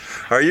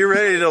Are you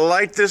ready to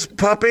light this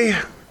puppy?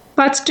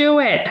 Let's do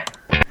it.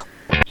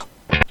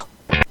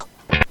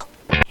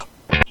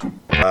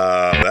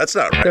 That's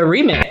not right. The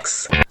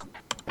remix.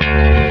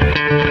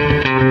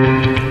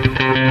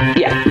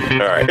 Yeah.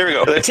 All right, here we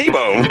go. The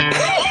T-Bone.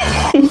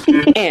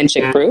 And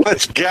Chick Brew.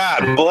 Let's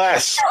God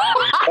bless.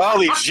 All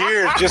these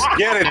years, just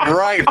get it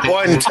right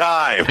one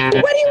time. What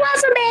do you want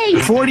from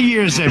me? 40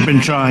 years they've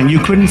been trying. You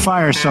couldn't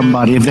fire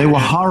somebody if they were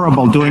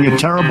horrible, doing a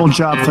terrible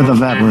job for the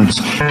veterans.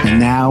 And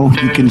now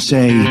you can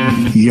say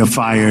you're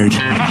fired.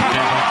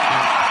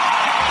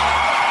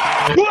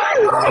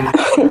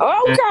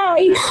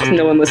 Okay.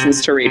 No one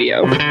listens to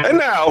radio. And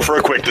now for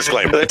a quick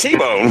disclaimer. The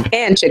T-Bone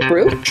And Chick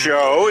Brew.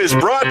 Show is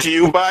brought to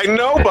you by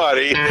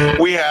nobody.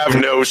 We have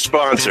no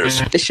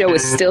sponsors. The show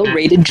is still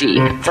rated G.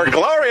 For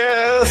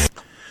Glorious!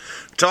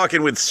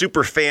 Talking with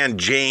superfan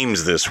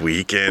James this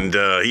week, and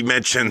he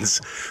mentions,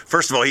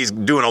 first of all, he's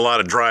doing a lot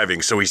of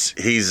driving, so he's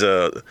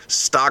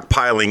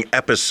stockpiling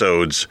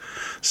episodes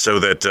so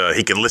that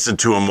he can listen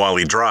to them while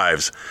he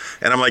drives.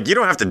 And I'm like, you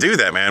don't have to do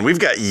that, man. We've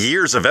got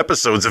years of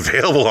episodes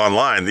available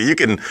online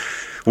that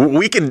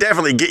we can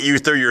definitely get you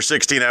through your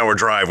 16-hour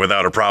drive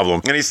without a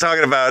problem. And he's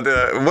talking about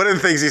one of the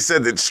things he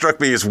said that struck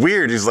me as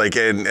weird. He's like,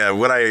 and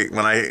when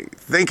I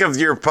think of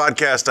your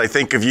podcast, I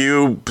think of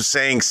you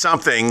saying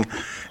something,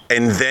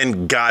 and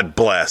then God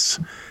bless.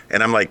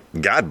 And I'm like,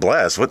 God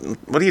bless? What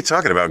are you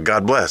talking about?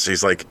 God bless.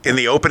 He's like, in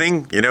the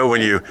opening, you know, when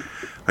you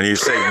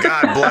say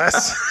God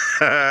bless.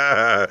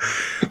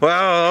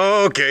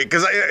 Well, okay,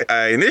 because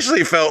I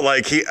initially felt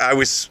like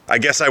I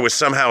guess I was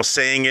somehow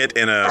saying it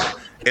in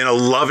a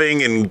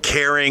loving and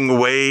caring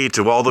way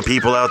to all the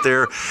people out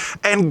there.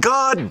 And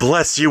God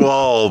bless you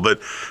all. But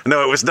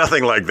no, it was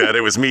nothing like that.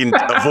 It was me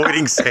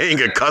avoiding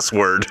saying a cuss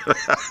word.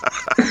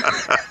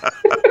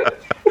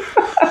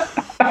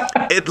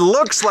 It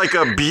looks like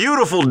a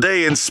beautiful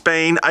day in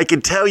Spain. I can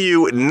tell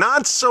you,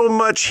 not so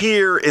much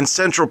here in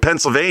central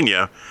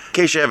Pennsylvania. In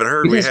case you haven't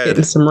heard, we had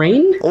getting some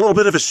rain. A little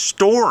bit of a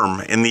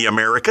storm in the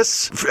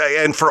Americas.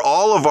 And for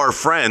all of our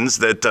friends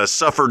that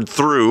suffered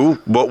through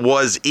what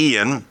was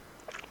Ian,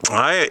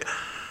 I,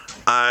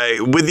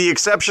 with the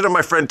exception of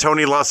my friend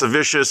Tony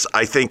Lasavicius,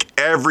 I think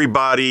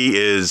everybody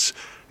is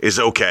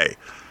okay.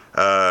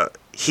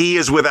 He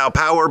is without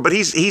power, but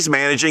he's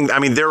managing. I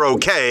mean, they're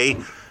okay.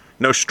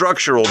 No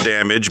structural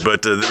damage,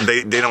 but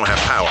they don't have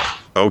power.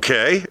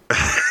 Okay.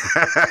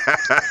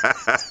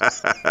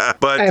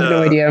 But I have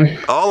no idea.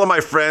 All of my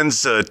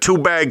friends, Two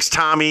Bags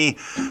Tommy,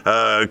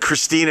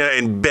 Christina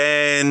and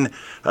Ben,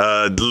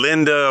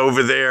 Linda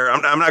over there.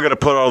 I'm not going to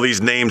put all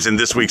these names in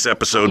this week's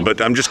episode,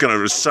 but I'm just going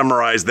to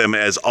summarize them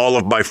as all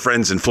of my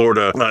friends in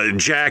Florida.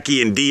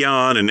 Jackie and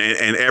Dion and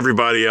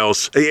everybody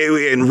else.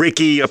 And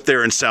Ricky up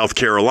there in South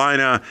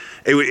Carolina.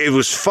 It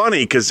was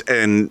funny because,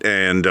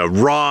 and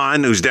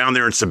Ron, who's down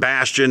there in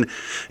Sebastian.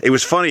 It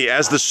was funny,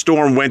 as the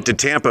storm went to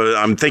Tampa,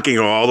 I'm thinking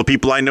of all the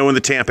people I know in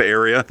the Tampa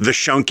area. The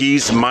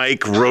Shunkies,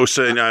 Mike, Rose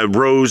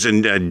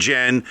and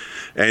Jen,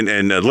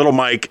 and little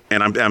Mike.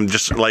 And I'm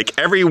just like,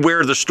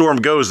 everywhere the storm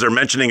goes, they're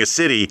mentioning a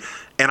city.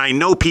 And I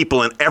know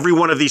people in every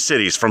one of these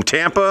cities, from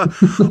Tampa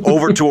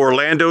over to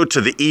Orlando,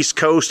 to the East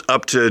Coast,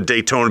 up to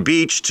Daytona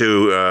Beach,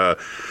 to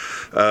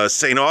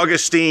St.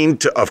 Augustine,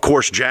 to, of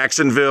course,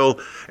 Jacksonville,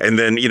 and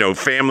then,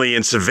 family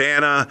in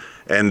Savannah,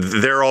 and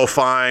they're all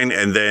fine,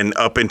 and then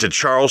up into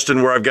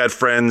Charleston, where I've got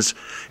friends,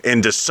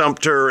 into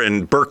Sumter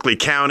and Berkeley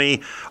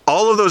County.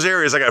 All of those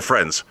areas, I got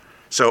friends.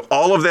 So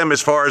all of them,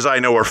 as far as I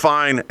know, are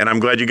fine, and I'm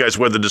glad you guys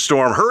weathered the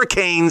storm.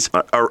 Hurricanes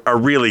are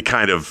really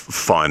kind of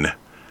fun.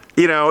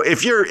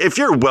 If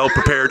you're well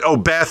prepared. Oh,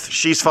 Beth,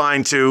 she's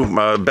fine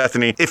too,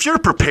 Bethany. If you're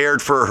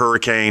prepared for a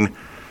hurricane,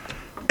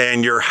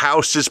 and your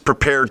house is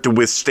prepared to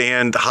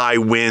withstand high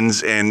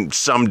winds and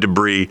some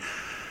debris.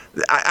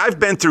 I've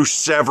been through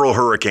several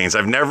hurricanes.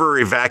 I've never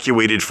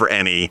evacuated for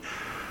any.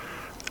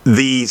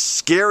 The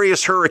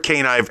scariest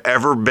hurricane I've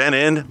ever been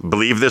in,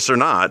 believe this or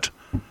not,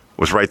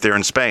 was right there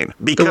in Spain.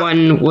 The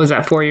one, was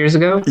that 4 years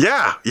ago?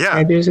 Yeah.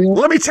 5 years ago?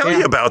 Let me tell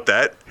you about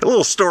that. A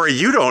little story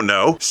you don't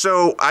know.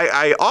 So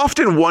I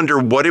often wonder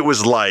what it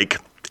was like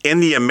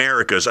in the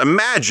Americas.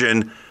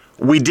 Imagine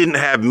we didn't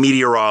have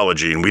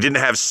meteorology and we didn't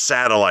have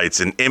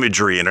satellites and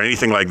imagery and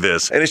anything like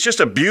this. And it's just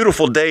a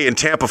beautiful day in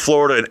Tampa,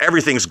 Florida, and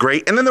everything's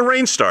great. And then the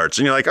rain starts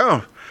and you're like,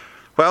 oh,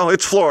 well,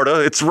 it's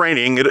Florida. It's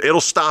raining.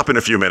 It'll stop in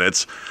a few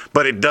minutes,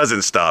 but it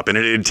doesn't stop and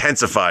it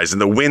intensifies and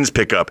the winds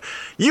pick up.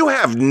 You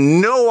have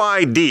no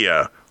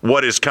idea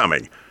what is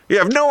coming. You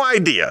have no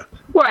idea.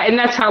 Well, and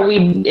that's how we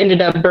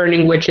ended up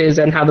burning witches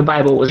and how the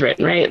Bible was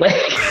written, right?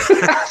 Like,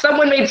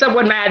 someone made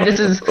someone mad.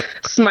 This is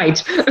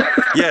smite.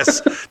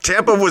 Yes,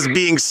 Tampa was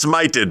being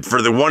smited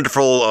for the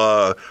wonderful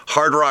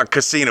Hard Rock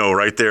Casino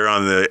right there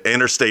on the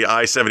Interstate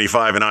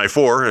I-75 and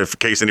I-4, in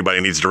case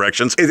anybody needs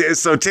directions.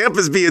 So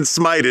Tampa's being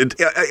smited.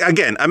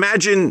 Again,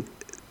 imagine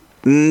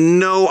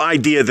no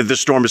idea that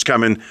this storm is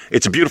coming.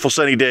 It's a beautiful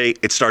sunny day.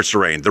 It starts to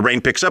rain. The rain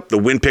picks up, the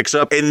wind picks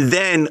up, and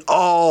then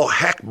all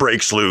heck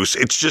breaks loose.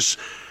 It's just,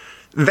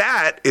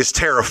 that is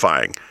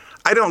terrifying.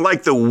 I don't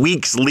like the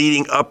weeks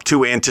leading up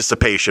to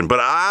anticipation, but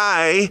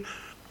I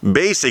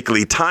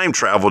basically time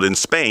traveled in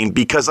Spain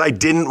because I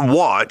didn't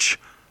watch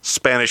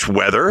Spanish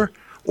weather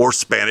or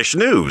Spanish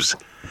news.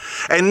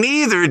 And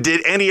neither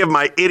did any of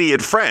my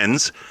idiot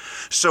friends.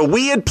 So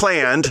we had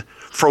planned,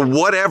 for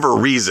whatever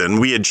reason,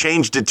 we had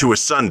changed it to a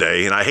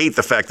Sunday. And I hate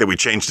the fact that we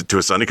changed it to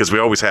a Sunday because we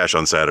always hash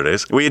on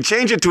Saturdays. We had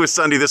changed it to a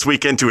Sunday this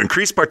weekend to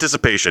increase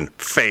participation.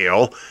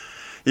 Fail.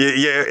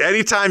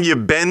 Anytime you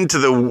bend to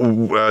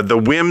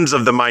the whims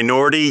of the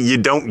minority, you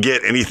don't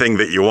get anything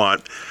that you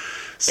want.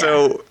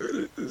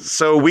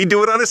 So we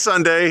do it on a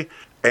Sunday,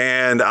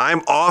 and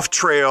I'm off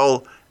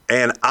trail,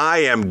 and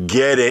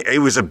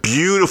it was a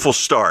beautiful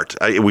start.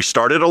 We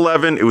started at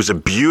 11. It was a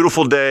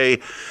beautiful day,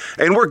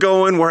 and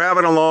we're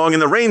having along,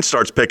 and the rain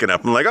starts picking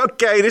up. I'm like,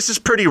 okay, this is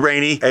pretty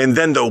rainy. And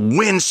then the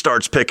wind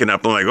starts picking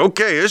up. I'm like,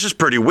 okay, this is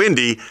pretty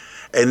windy.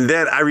 And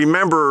then I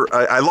remember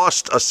I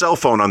lost a cell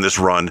phone on this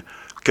run,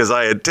 because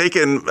I had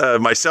taken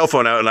my cell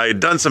phone out and I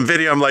had done some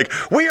video. I'm like,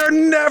 we are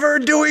never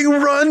doing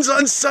runs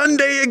on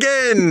Sunday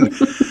again.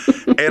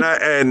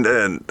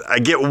 and I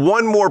get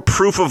one more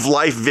proof of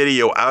life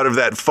video out of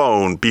that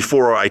phone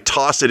before I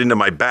toss it into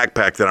my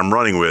backpack that I'm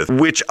running with,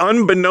 which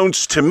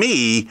unbeknownst to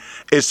me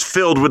is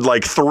filled with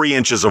like 3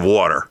 inches of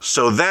water.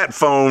 So that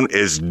phone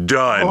is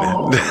done.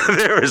 Oh.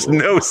 There is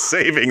no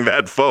saving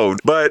that phone.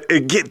 But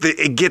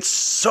it gets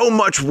so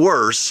much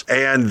worse.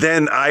 And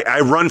then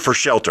I run for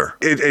shelter.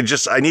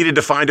 I needed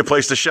to find a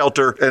place to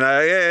shelter, and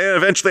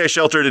eventually I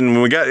sheltered, and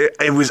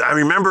I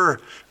remember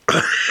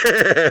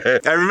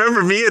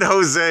me and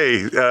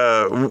Jose,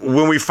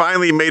 when we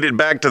finally made it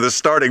back to the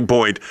starting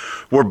point,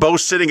 we're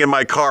both sitting in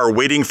my car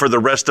waiting for the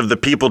rest of the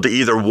people to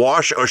either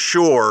wash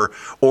ashore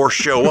or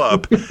show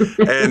up.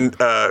 And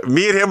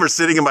me and him are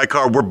sitting in my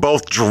car. We're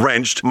both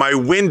drenched. My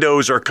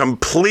windows are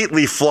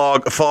completely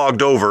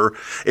fogged over.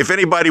 If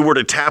anybody were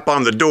to tap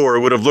on the door,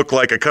 it would have looked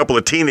like a couple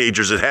of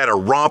teenagers that had a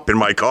romp in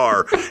my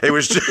car. It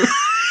was just...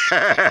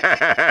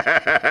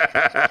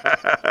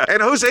 And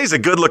Jose's a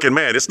good-looking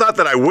man. It's not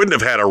that I wouldn't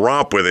have had a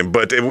romp with him,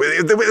 but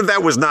that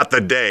was not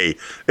the day.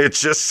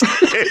 It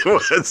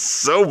was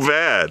so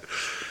bad.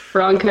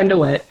 Wrong kind of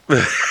wet.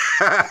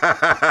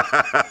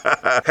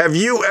 Have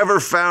you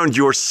ever found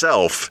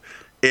yourself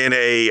in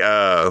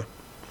a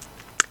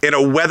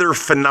weather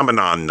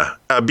phenomenon,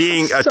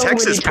 being a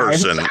Texas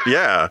person?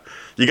 Yeah.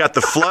 You got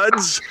the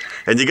floods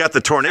and you got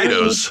the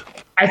tornadoes.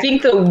 I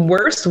think the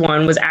worst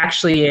one was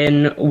actually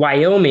in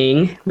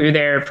Wyoming. We were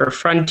there for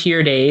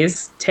Frontier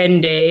Days,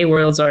 10-day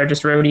World's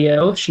Largest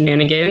Rodeo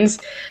shenanigans.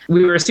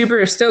 We were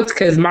super stoked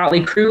because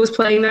Motley Crue was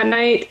playing that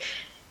night,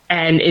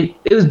 and it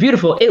was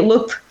beautiful. It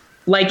looked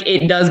like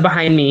it does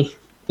behind me.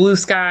 Blue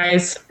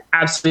skies,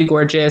 absolutely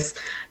gorgeous.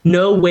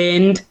 No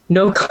wind,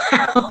 no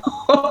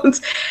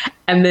clouds.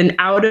 And then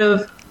out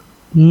of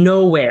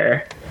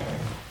nowhere,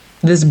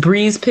 this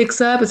breeze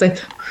picks up. It's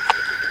like...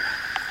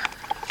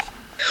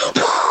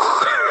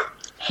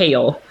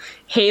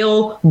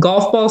 hail,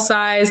 golf ball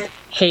sized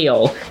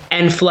hail,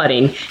 and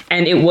flooding.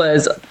 And it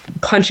was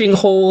punching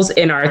holes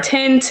in our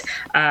tent.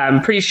 I'm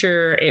pretty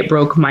sure it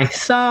broke my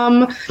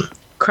thumb,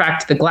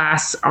 cracked the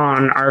glass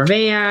on our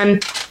van.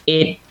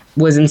 It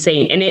was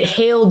insane. And it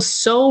hailed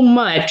so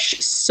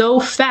much, so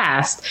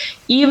fast,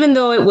 even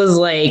though it was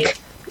like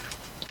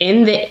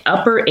in the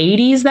upper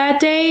 80s that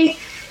day.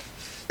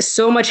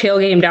 So much hail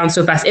came down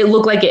so fast. It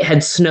looked like it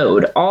had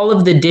snowed. All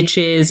of the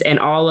ditches and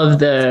all of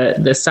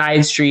the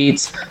side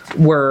streets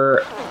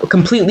were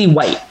completely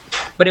white,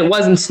 but it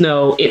wasn't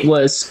snow. It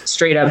was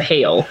straight up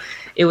hail.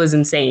 It was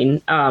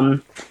insane.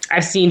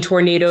 I've seen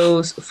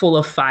tornadoes full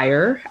of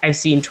fire. I've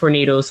seen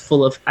tornadoes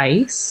full of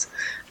ice.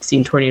 I've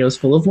seen tornadoes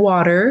full of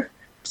water.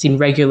 I've seen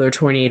regular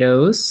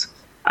tornadoes.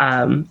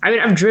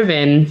 I've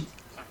driven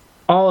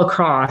all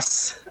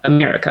across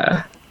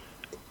America.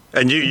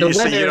 And you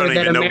say you don't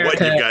even know what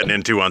you've gotten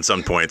into on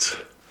some points.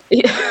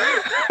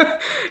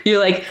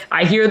 You're like,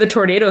 I hear the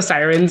tornado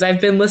sirens.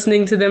 I've been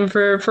listening to them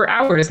for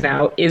hours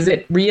now. Is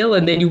it real?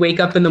 And then you wake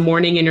up in the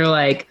morning and you're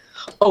like,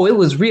 oh, it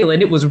was real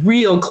and it was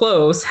real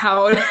close.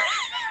 How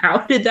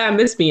did that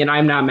miss me? And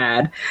I'm not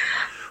mad.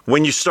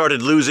 When you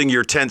started losing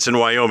your tents in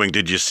Wyoming,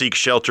 did you seek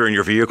shelter in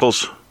your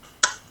vehicles?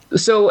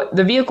 So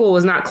the vehicle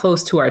was not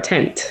close to our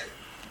tent.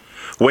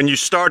 When you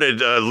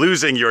started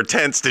losing your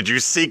tents, did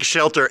you seek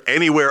shelter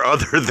anywhere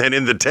other than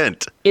in the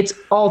tent? It's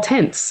all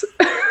tents.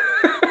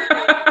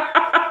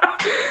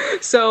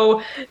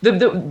 So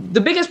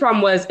the biggest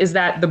problem is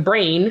that the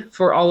brain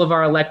for all of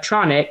our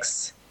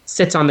electronics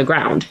sits on the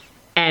ground.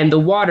 And the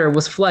water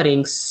was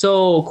flooding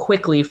so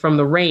quickly from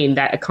the rain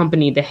that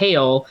accompanied the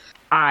hail.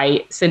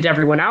 I sent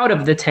everyone out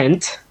of the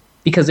tent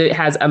because it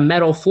has a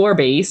metal floor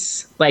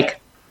base, like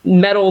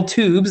metal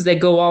tubes that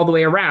go all the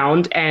way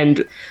around,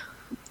 and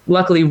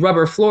luckily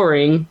rubber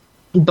flooring.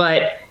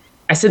 But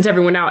I sent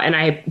everyone out and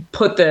I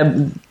put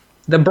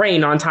the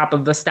brain on top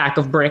of the stack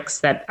of bricks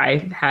that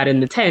I had in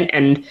the tent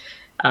and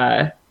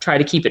tried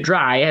to keep it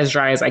dry as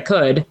I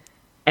could.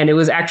 And it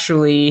was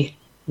actually,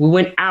 we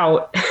went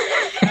out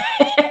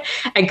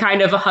and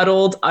kind of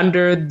huddled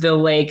under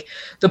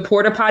the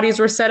porta potties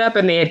were set up,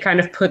 and they had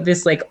kind of put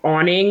this like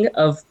awning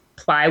of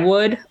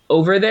plywood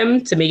over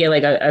them to make it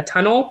like a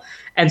tunnel.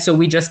 And so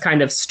we just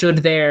kind of stood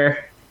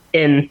there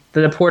in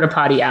the porta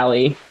potty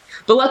alley.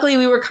 But luckily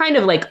we were kind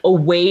of like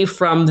away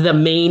from the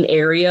main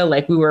area.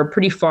 Like we were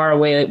pretty far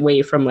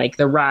away from like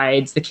the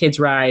rides, the kids'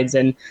 rides,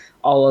 and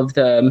all of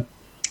the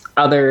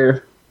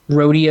other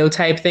rodeo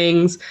type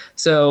things.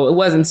 So it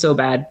wasn't so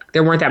bad.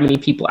 There weren't that many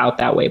people out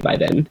that way by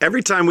then.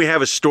 Every time we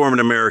have a storm in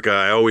America,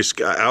 I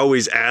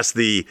always ask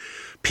the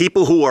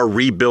people who are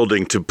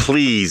rebuilding to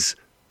please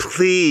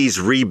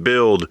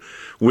rebuild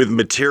with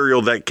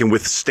material that can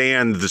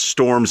withstand the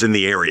storms in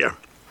the area.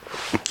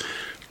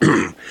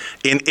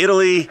 In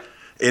Italy,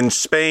 in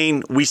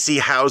Spain, we see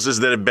houses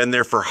that have been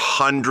there for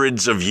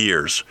hundreds of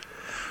years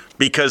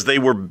because they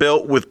were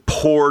built with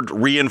poured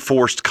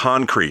reinforced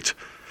concrete.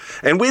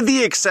 And with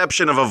the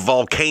exception of a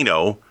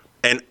volcano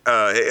and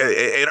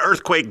an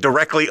earthquake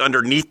directly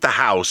underneath the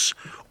house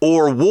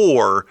or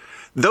war,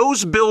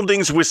 those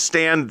buildings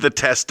withstand the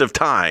test of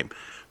time.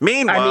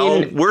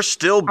 Meanwhile, we're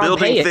still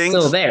building things.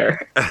 Still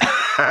there.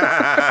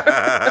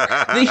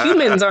 The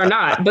humans are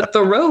not, but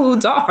the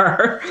roads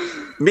are.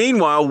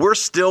 Meanwhile, we're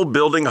still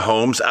building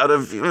homes out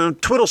of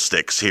twiddle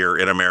sticks here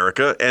in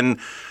America, and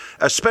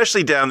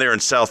especially down there in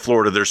South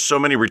Florida, there's so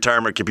many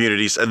retirement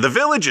communities. The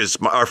Villages,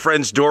 our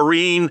friends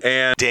Doreen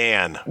and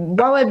Dan.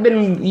 While I've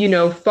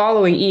been,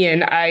 following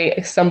Ian, I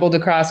stumbled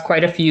across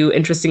quite a few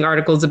interesting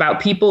articles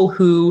about people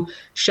who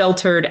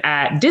sheltered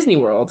at Disney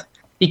World,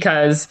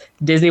 because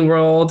Disney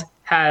World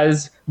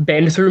has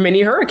been through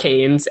many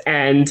hurricanes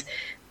and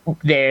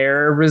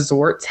their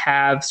resorts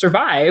have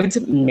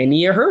survived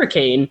many a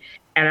hurricane.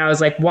 And I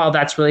was like, wow,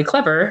 that's really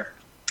clever.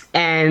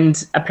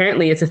 And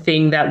apparently it's a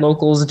thing that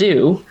locals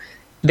do.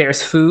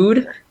 There's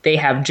food, they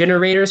have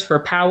generators for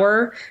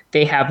power,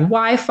 they have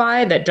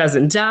Wi-Fi that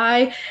doesn't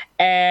die,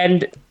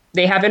 and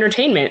they have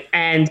entertainment.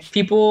 And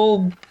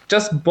people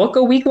just book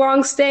a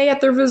week-long stay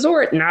at the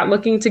resort, not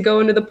looking to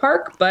go into the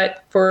park,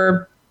 but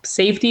for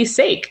safety's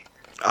sake.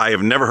 I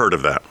have never heard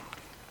of that.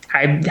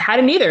 I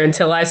hadn't either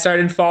until I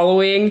started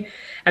following.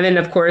 And then,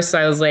 of course,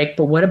 I was like,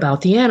 but what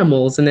about the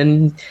animals? And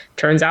then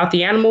turns out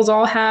the animals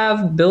all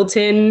have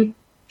built-in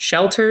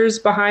shelters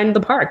behind the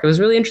park. It was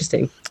really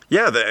interesting.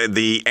 Yeah,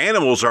 the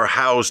animals are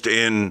housed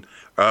in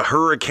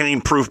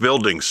hurricane-proof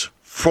buildings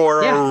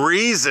for a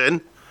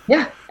reason.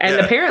 Yeah, and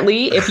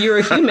apparently, if you're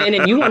a human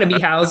and you want to be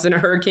housed in a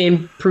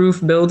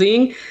hurricane-proof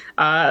building,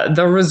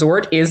 the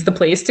resort is the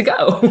place to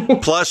go.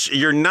 Plus,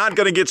 you're not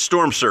going to get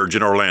storm surge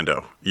in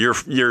Orlando.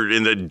 You're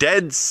in the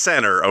dead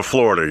center of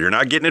Florida. You're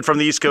not getting it from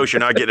the East Coast.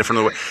 You're not getting it from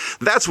the West.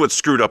 That's what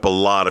screwed up a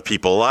lot of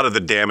people. A lot of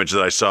the damage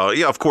that I saw.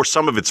 Yeah, of course,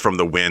 some of it's from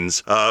the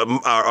winds.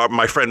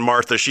 My friend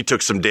Martha, she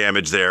took some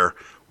damage there.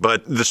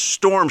 But the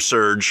storm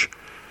surge.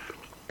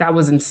 That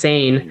was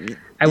insane.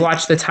 I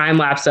watched the time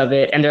lapse of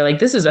it, and they're like,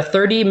 this is a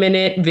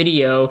 30-minute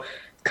video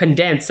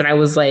condensed. And I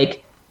was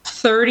like,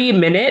 30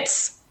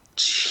 minutes?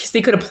 Jeez,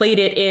 they could have played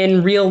it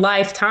in real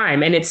life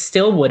time, and it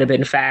still would have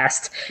been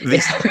fast.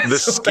 The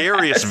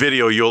scariest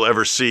video you'll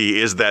ever see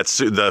is the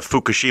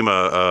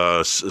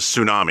Fukushima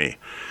tsunami.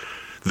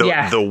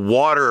 The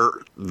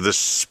water, the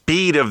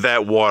speed of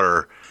that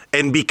water,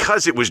 and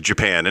because it was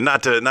Japan, and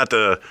not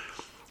to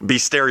be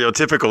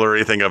stereotypical or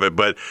anything of it,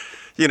 but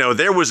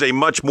there was a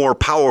much more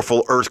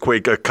powerful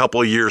earthquake a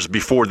couple of years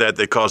before that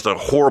caused a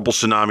horrible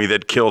tsunami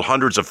that killed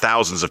hundreds of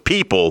thousands of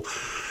people.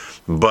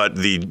 But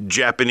the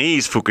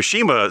Japanese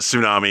Fukushima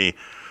tsunami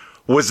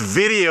was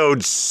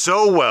videoed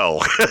so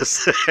well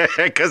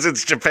because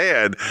it's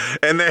Japan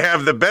and they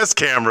have the best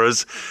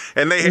cameras.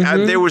 And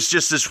there was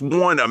just this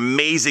one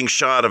amazing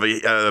shot of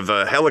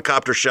a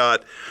helicopter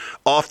shot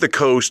off the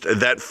coast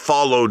that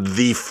followed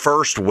the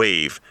first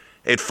wave.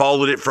 It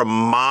followed it from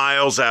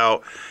miles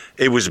out.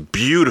 It was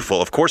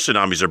beautiful. Of course,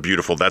 tsunamis are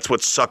beautiful. That's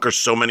what suckers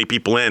so many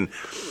people in.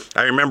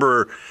 I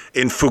remember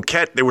in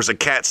Phuket, there was a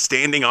cat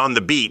standing on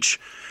the beach,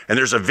 and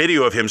there's a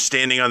video of him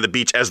standing on the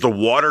beach as the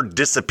water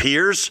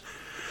disappears,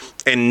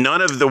 and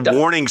none of the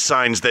warning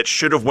signs that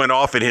should have went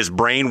off in his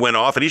brain went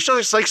off, and he's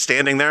just like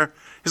standing there.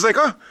 He's like,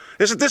 oh,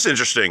 isn't this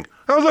interesting?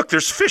 Oh, look,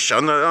 there's fish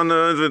on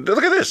the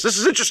look at this. This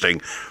is interesting.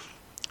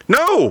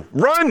 No,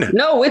 run.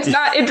 No, it's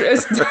not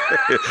interesting.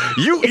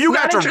 You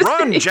got to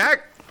run,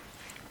 Jack.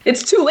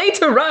 It's too late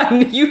to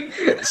run. You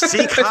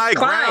seek high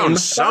ground.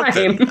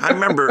 Something. I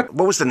remember,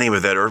 what was the name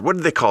of that, or what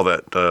did they call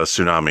that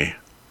tsunami?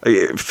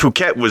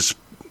 Phuket was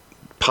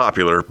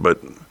popular, but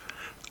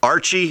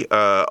Archie.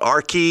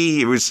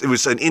 It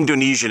was an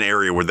Indonesian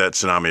area where that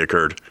tsunami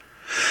occurred.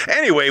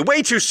 Anyway,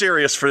 way too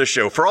serious for this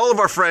show. For all of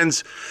our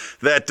friends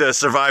that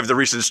survived the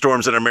recent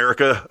storms in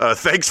America,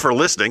 thanks for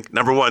listening,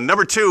 number one.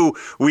 Number two,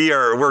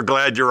 we're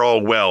glad you're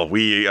all well.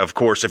 We, of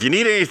course, if you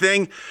need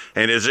anything,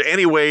 and is there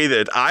any way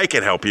that I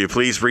can help you,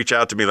 please reach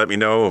out to me. Let me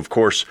know. Of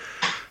course,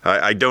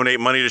 I donate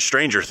money to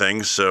Stranger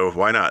Things, so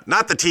why not?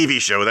 Not the TV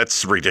show.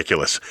 That's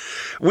ridiculous.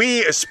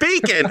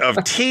 Speaking of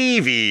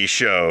TV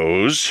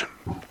shows,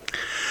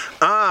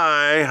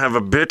 I have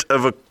a bit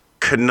of a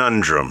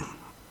conundrum.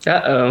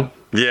 Uh-oh.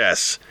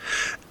 Yes.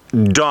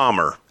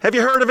 Dahmer. Have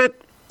you heard of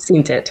it?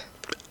 Seen it.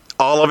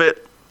 All of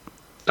it?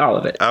 All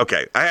of it.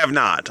 Okay, I have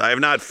not. I have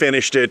not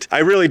finished it. I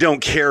really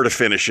don't care to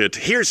finish it.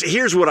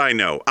 Here's what I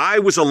know. I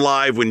was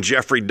alive when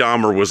Jeffrey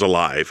Dahmer was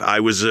alive. I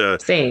was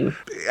Same.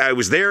 I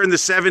was there in the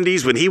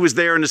 70s when he was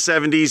there in the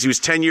 70s. He was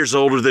 10 years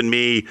older than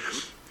me.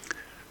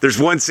 There's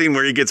one scene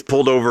where he gets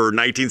pulled over in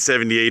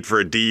 1978 for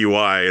a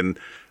DUI, and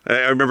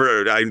I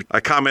remember I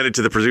commented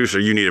to the producer,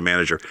 "You need a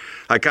manager."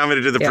 I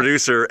commented to the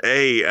producer,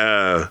 "Hey,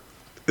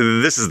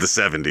 this is the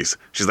 70s."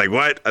 She's like,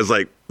 "What?" I was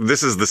like,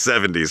 "This is the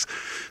 70s."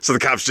 So the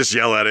cops just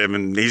yell at him,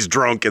 and he's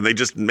drunk, and they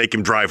just make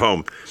him drive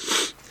home.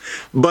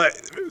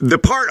 But the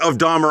part of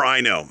Dahmer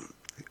I know.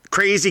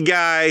 Crazy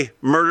guy,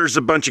 murders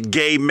a bunch of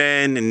gay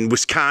men in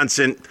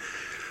Wisconsin,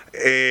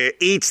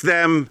 eats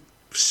them,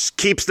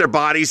 keeps their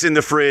bodies in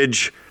the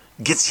fridge,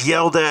 gets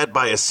yelled at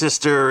by a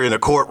sister in a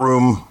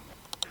courtroom,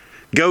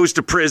 goes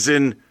to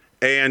prison,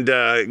 and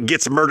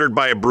gets murdered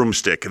by a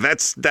broomstick.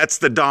 That's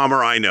the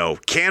Dahmer I know.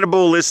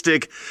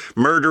 Cannibalistic,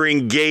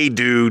 murdering gay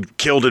dude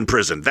killed in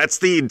prison. That's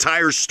the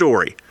entire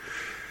story.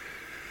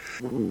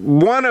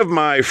 One of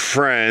my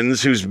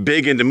friends who's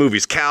big into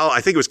movies,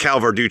 I think it was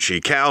Cal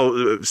Verducci,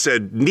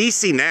 said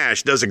Niecy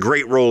Nash does a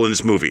great role in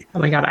this movie. Oh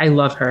my God, I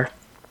love her.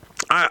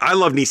 I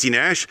love Niecy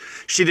Nash.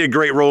 She did a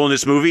great role in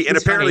this movie. And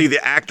apparently funny.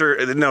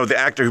 the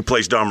actor who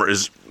plays Dahmer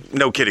is,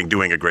 no kidding,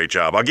 doing a great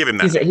job. I'll give him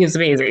that. He's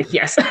amazing,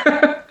 yes.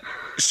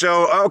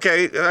 So,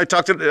 okay, I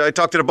talked to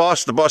the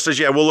boss. The boss says,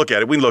 "Yeah, we'll look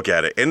at it." We look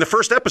at it. And the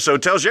first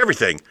episode tells you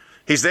everything.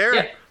 He's there.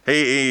 Yeah.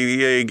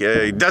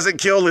 He doesn't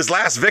kill his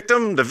last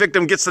victim. The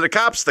victim gets to the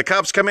cops. The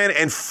cops come in.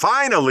 And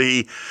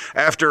finally,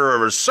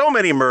 after so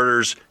many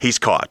murders, he's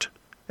caught.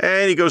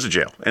 And he goes to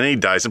jail. And he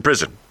dies in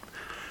prison.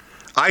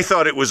 I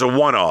thought it was a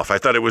one-off. I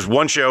thought it was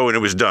one show and it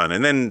was done.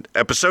 And then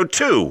episode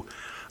 2.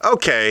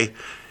 Okay,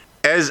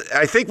 as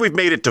I think we've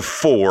made it to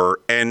 4.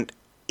 And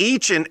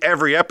each and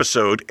every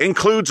episode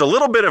includes a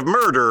little bit of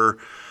murder,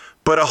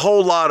 but a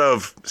whole lot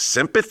of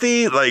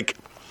sympathy. Like,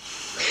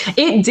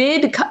 It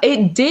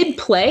did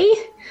play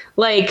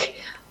like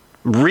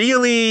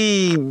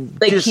really,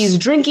 like he's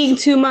drinking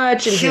too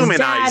much, and his dad is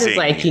humanizing.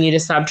 like, "You need to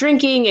stop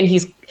drinking," and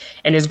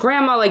his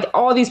grandma, like,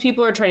 all these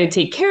people are trying to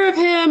take care of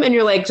him, and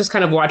you're like just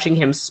kind of watching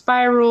him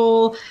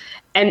spiral.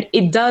 And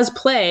it does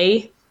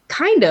play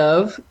kind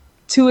of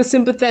to a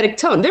sympathetic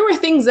tone. There were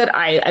things that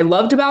I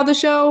loved about the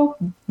show,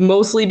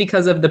 mostly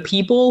because of the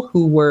people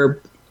who were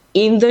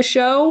in the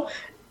show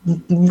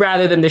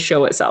rather than the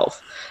show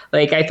itself.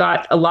 Like, I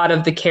thought a lot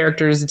of the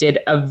characters did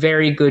a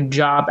very good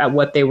job at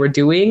what they were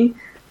doing,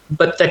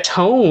 but the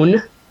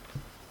tone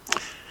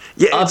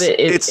of it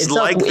it's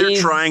like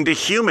they're trying to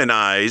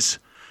humanize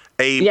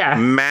a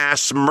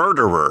mass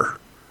murderer.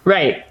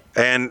 Right.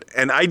 And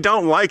I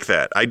don't like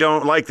that. I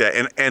don't like that.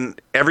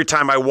 And every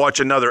time I watch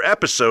another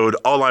episode,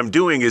 all I'm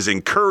doing is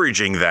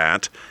encouraging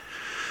that.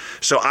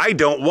 So I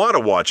don't want to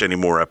watch any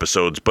more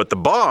episodes. But the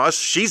boss,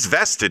 she's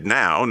vested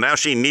now. Now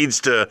she needs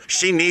to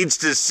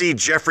see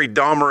Jeffrey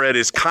Dahmer at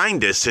his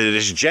kindest, at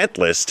his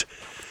gentlest.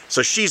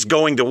 So she's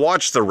going to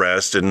watch the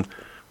rest. And,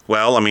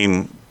 well, I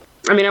mean,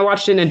 I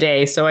watched it in a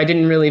day, so I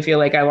didn't really feel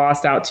like I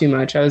lost out too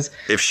much.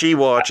 If she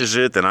watches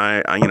it, then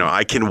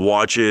I can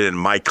watch it, and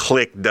my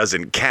click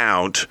doesn't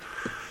count.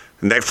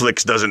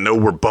 Netflix doesn't know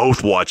we're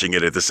both watching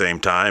it at the same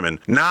time, and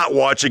not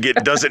watching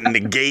it doesn't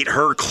negate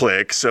her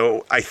click.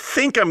 So I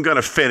think I'm going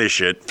to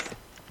finish it,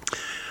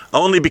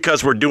 only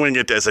because we're doing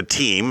it as a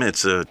team.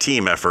 It's a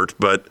team effort,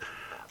 but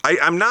I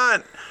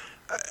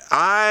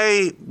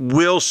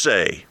will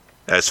say,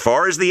 as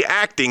far as the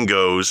acting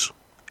goes,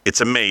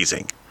 it's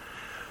amazing.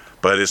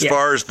 But as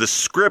far as the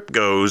script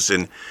goes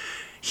and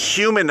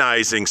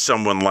humanizing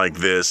someone like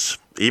this,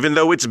 even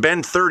though it's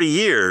been 30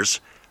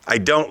 years, I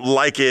don't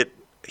like it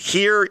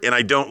here, and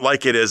I don't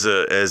like it as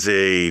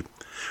a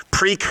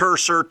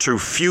precursor to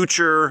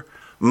future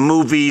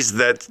movies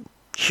that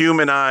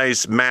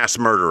humanize mass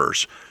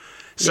murderers.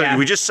 So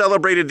we just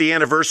celebrated the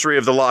anniversary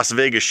of the Las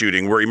Vegas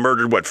shooting, where he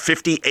murdered,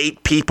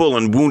 58 people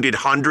and wounded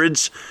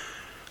hundreds?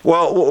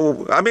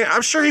 Well,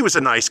 I'm sure he was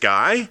a nice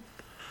guy.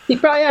 He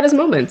probably had his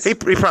moments. He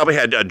probably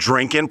had a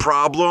drinking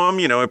problem.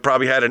 He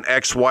probably had an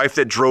ex-wife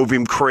that drove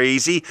him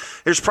crazy.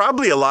 There's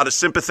probably a lot of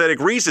sympathetic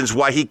reasons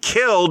why he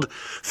killed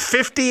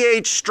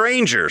 58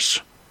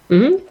 strangers.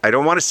 Mm-hmm. I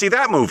don't want to see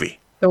that movie.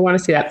 Don't want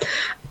to see that.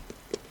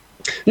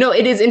 No,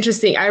 it is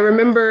interesting. I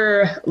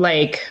remember,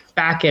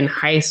 back in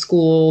high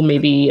school,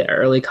 maybe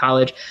early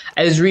college,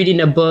 I was reading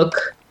a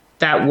book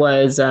that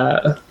was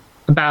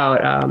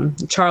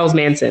about Charles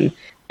Manson,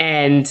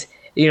 and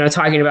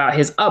talking about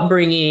his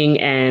upbringing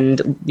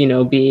and,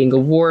 being a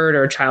ward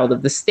or a child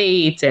of the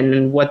state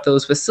and what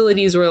those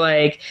facilities were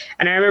like.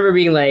 And I remember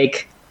being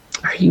like,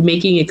 are you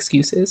making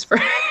excuses for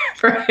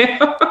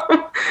him?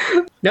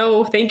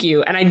 No, thank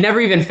you. And I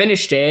never even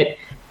finished it.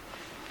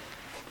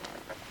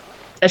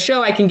 A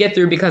show I can get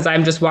through because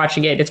I'm just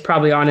watching it. It's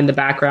probably on in the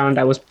background.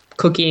 I was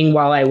cooking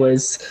while I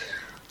was,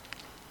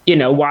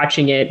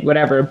 watching it,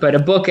 whatever. But a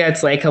book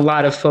that's a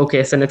lot of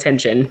focus and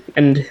attention,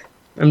 and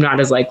I'm not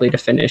as likely to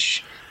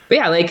finish. But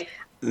yeah,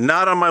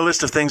 not on my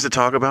list of things to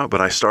talk about, but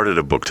I started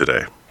a book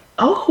today.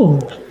 Oh.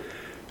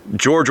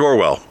 George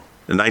Orwell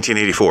in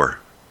 1984.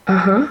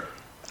 Uh-huh.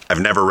 I've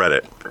never read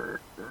it.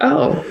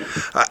 Oh.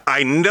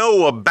 I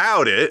know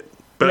about it,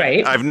 but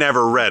Right. I've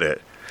never read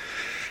it.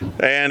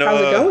 And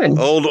How's it going?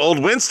 Old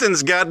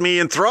Winston's got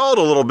me enthralled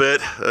a little bit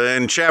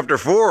in chapter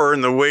 4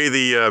 in the way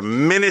the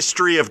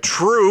Ministry of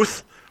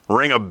Truth,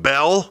 ring a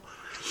bell?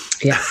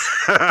 Yes.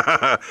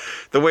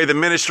 The way the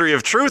Ministry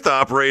of Truth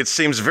operates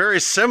seems very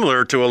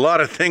similar to a lot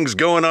of things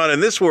going on in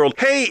this world.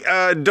 Hey,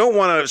 don't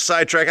want to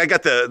sidetrack. I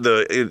got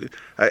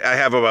I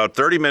have about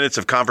 30 minutes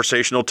of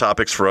conversational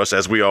topics for us,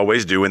 as we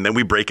always do, and then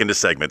we break into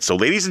segments. So,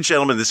 ladies and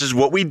gentlemen, this is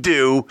what we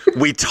do.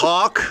 We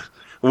talk.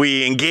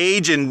 We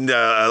engage in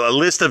a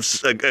list of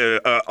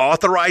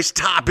authorized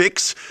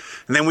topics,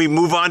 and then we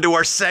move on to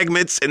our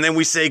segments, and then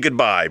we say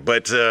goodbye.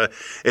 But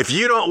if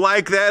you don't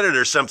like that, or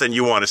there's something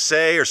you want to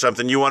say or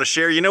something you want to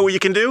share, you know what you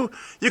can do?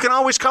 You can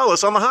always call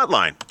us on the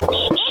hotline.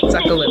 It's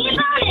Suck a the lip.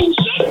 T-Bone and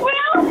Chick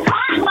Brew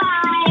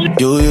Hotline.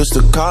 You used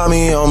to call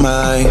me on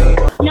my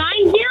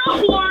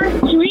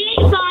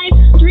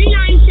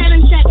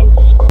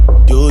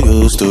 904-385-3977. You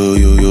used to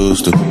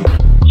It's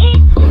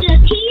the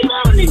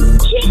T-Bone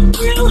and Chick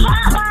Brew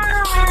Hotline.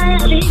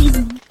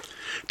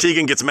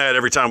 Tegan gets mad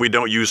every time we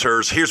don't use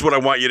hers. Here's what I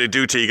want you to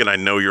do, Tegan. I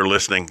know you're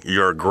listening.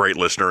 You're a great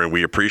listener, and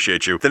we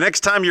appreciate you. The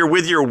next time you're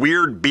with your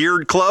weird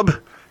beard club,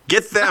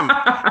 get them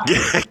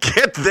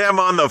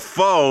on the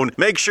phone.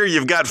 Make sure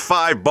you've got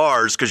 5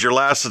 bars, because your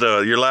last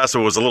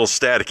one was a little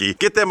staticky.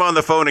 Get them on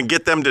the phone and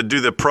get them to do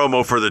the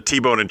promo for the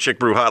T-Bone and Chick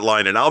Brew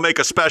Hotline, and I'll make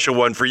a special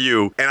one for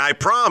you. And I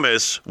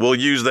promise we'll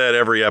use that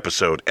every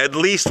episode, at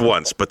least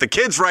once. But the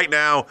kids right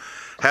now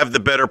have the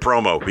better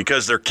promo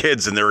because they're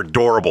kids and they're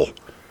adorable.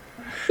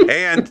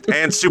 And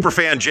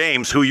Superfan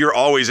James, who you're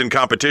always in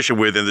competition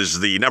with, and this is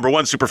the number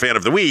 1 Superfan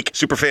of the week.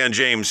 Superfan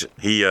James,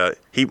 he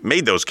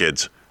made those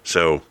kids,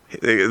 so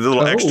a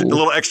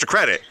little extra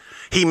credit.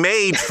 He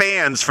made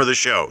fans for the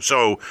show,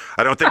 so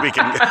I don't think we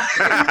can.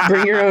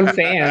 Bring your own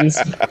fans.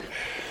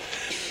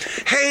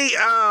 Hey,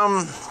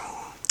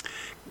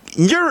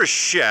 you're a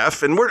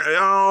chef, and do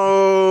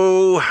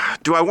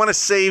I want to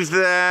save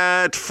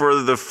that for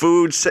the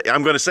food?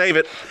 I'm going to save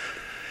it.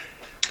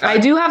 I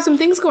do have some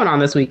things going on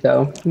this week,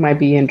 though. Might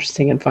be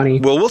interesting and funny.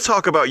 Well, we'll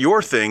talk about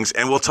your things,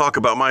 and we'll talk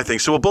about my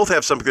things. So we'll both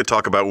have something to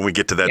talk about when we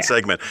get to that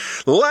segment.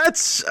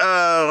 Let's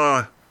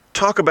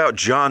talk about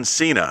John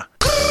Cena.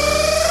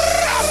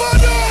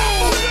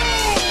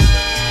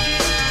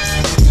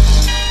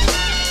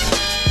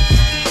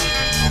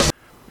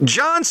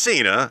 John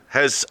Cena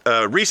has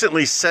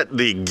recently set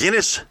the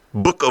Guinness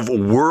Book of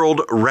World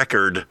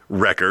Record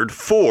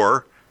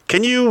for,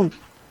 can you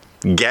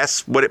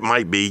guess what it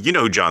might be? You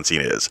know who John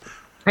Cena is.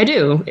 I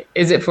do.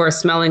 Is it for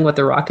smelling what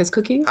The Rock is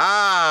cooking?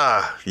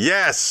 Ah,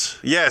 yes.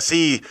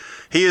 He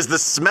is the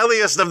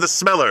smelliest of the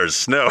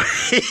smellers. No,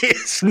 he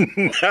is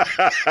not.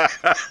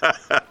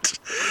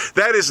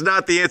 That is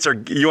not the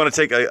answer. You want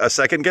to take a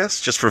second guess,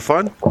 just for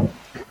fun?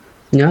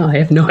 No, I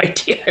have no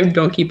idea. I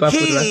don't keep up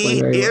with wrestling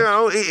very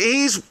well.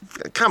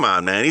 Come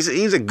on, man.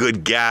 He's a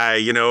good guy.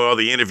 You know, all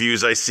the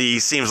interviews I see, he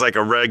seems like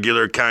a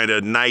regular kind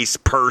of nice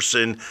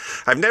person.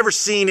 I've never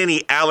seen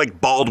any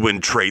Alec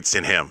Baldwin traits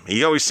in him.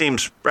 He always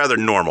seems rather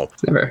normal.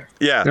 Never.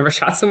 Yeah. Never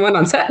shot someone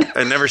on set?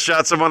 I never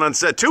shot someone on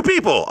set. 2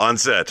 people on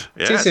set.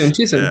 Yes.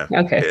 Too soon. Yeah.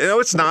 Okay. No,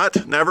 it's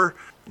not. Never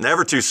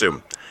too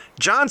soon.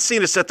 John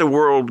Cena set the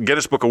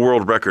Guinness Book of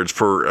World Records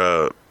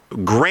for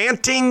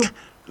granting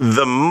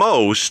the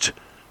most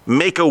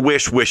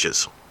Make-A-Wish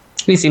wishes.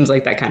 He seems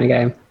like that kind of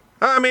guy.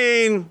 I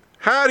mean,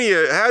 how do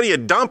you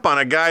dump on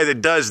a guy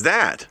that does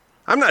that?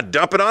 I'm not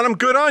dumping on him.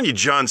 Good on you,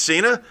 John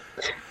Cena.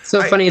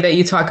 So funny that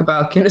you talk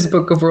about Guinness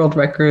Book of World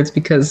Records,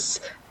 because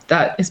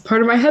that is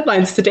part of my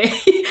headlines today.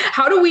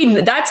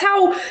 That's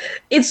how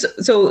in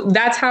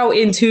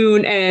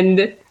tune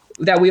and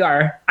that we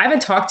are. I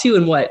haven't talked to you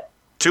in what?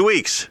 2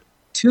 weeks.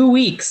 2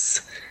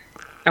 weeks.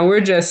 And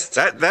we're just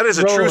that is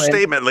a rolling. true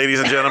statement,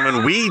 ladies and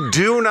gentlemen. We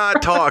do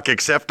not talk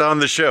except on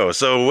the show.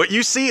 So what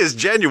you see is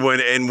genuine.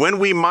 And when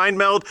we mind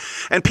meld,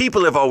 and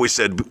people have always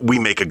said we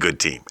make a good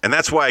team. And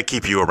that's why I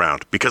keep you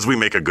around, because we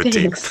make a good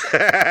team.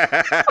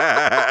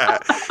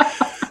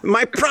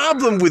 My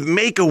problem with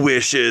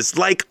Make-A-Wish is,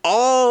 like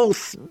all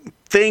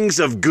things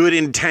of good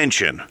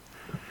intention,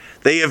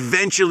 they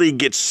eventually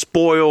get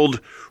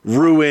spoiled,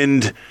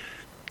 ruined,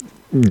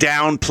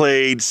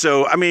 downplayed.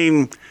 So, I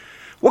mean,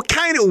 what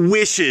kind of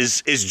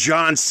wishes is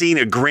John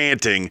Cena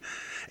granting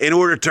in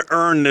order to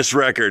earn this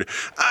record?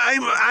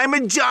 I'm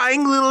a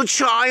dying little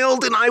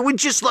child, and I would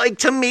just like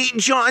to meet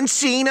John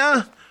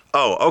Cena.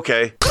 Oh,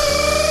 okay.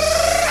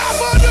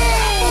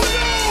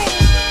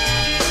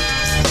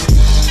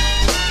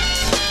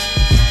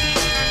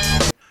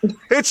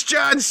 It's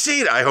John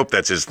Cena. I hope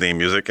that's his theme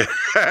music.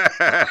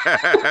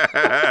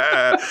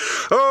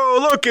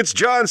 Oh, look, it's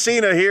John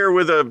Cena here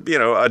with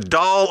a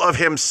doll of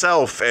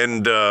himself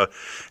and an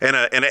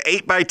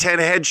 8x10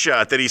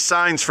 headshot that he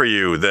signs for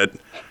you that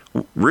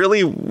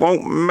really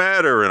won't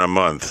matter in a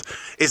month.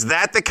 Is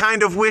that the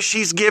kind of wish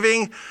he's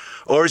giving?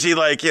 Or is he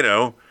like,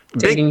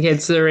 Taking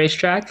kids to the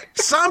racetrack.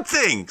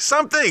 Something.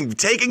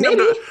 Taking them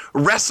to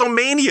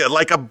WrestleMania,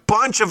 like a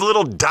bunch of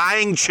little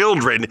dying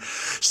children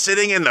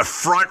sitting in the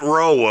front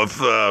row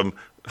of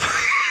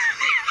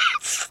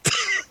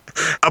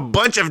a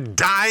bunch of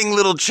dying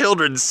little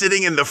children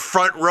sitting in the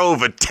front row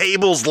of a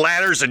tables,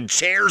 ladders, and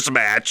chairs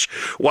match.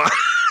 While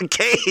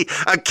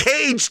a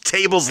cage,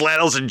 tables,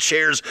 ladders, and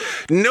chairs,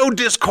 no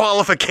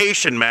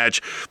disqualification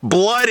match,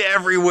 blood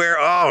everywhere.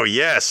 Oh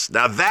yes,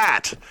 now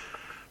that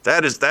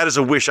is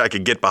a wish I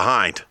could get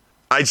behind.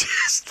 I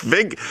just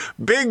big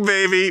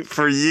baby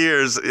for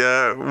years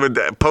would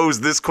pose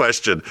this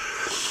question: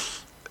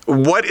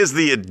 what is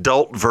the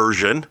adult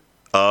version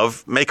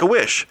of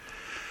Make-A-Wish?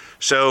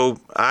 So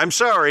I'm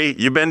sorry,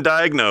 you've been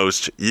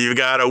diagnosed. You've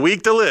got a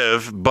week to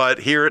live, but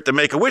here at the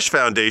Make-A-Wish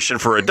Foundation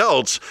for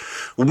Adults,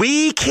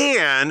 we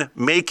can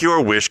make your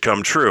wish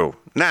come true.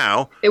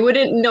 Now, it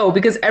wouldn't, no,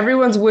 because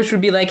everyone's wish would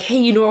be like, hey,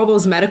 you know all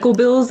those medical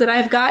bills that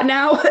I've got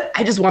now?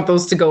 I just want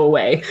those to go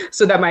away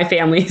so that my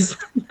family's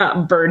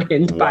not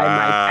burdened by my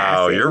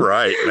passing. Wow, you're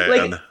right,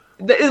 man.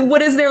 Like,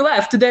 what is there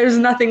left? There's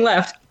nothing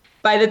left.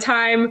 By the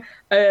time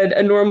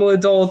a normal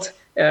adult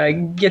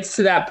gets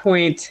to that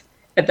point,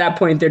 at that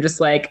point, they're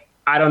just like,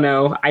 I don't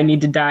know, I need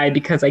to die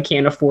because I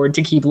can't afford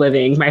to keep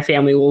living. My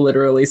family will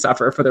literally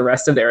suffer for the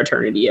rest of their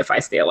eternity if I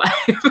stay alive.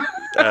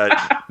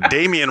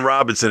 Damian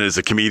Robinson is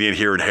a comedian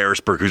here in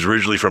Harrisburg who's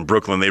originally from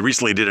Brooklyn. They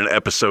recently did an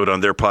episode on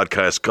their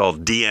podcast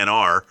called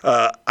DNR.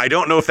 I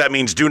don't know if that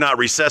means do not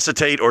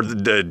resuscitate or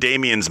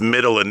Damian's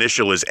middle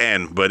initial is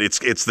N, but it's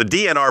the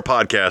DNR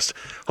podcast.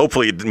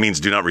 Hopefully it means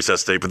do not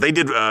resuscitate. But they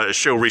did a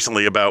show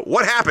recently about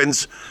what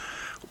happens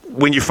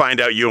when you find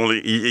out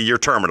you're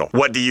terminal.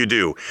 What do you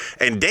do?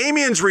 And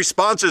Damian's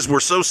responses were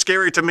so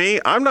scary to me.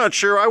 I'm not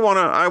sure I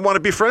want to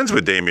be friends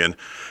with Damian,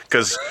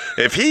 because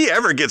if he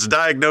ever gets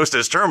diagnosed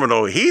as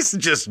terminal, he's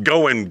just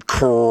going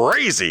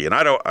crazy, and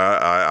I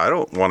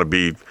don't want to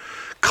be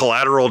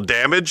collateral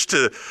damage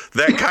to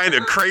that kind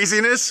of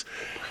craziness.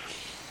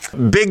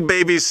 Big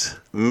Baby's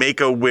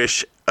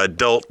Make-A-Wish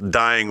adult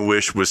dying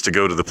wish was to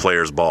go to the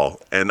Players Ball,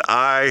 and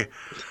I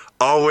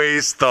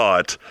always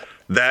thought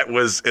that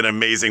was an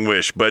amazing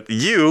wish. But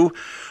you,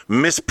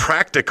 Miss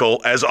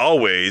Practical, as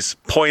always,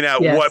 point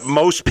out what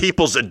most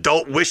people's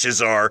adult wishes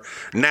are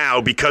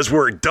now because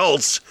we're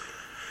adults.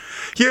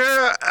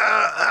 Yeah,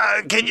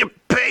 can you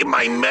pay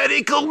my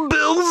medical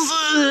bills?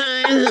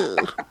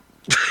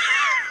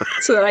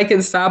 So that I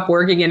can stop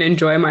working and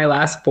enjoy my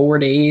last 4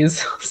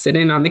 days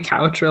sitting on the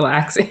couch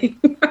relaxing.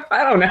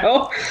 I don't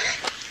know.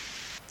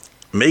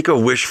 Make a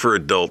wish for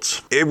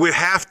adults. It would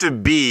have to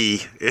be,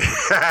 this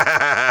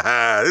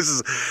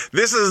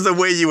is the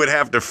way you would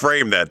have to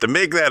frame that. To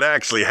make that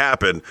actually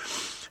happen,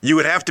 you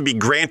would have to be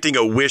granting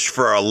a wish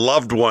for a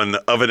loved one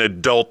of an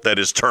adult that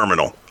is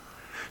terminal.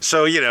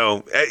 So, you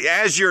know,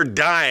 as you're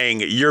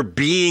dying, you're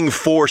being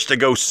forced to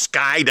go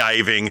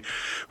skydiving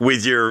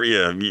with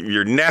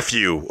your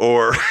nephew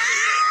or...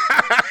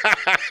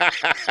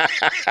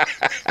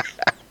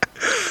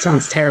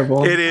 Sounds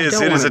terrible. It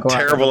is. It is a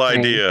terrible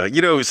idea.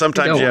 You know,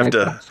 sometimes you have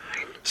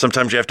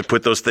to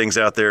put those things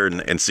out there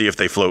and see if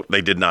they float.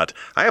 They did not.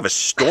 I have a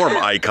storm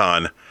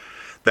icon.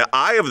 The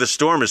eye of the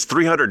storm is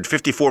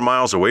 354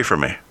 miles away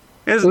from me.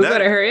 We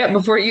better hurry up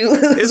before you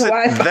lose Isn't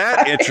Wi-Fi.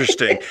 that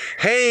interesting?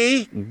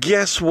 Hey,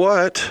 guess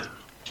what?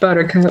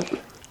 Buttercup.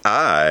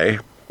 I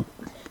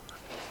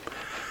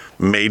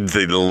made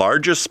the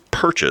largest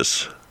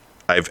purchase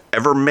I've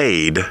ever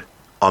made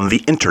on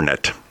the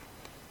internet.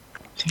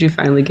 Did you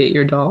finally get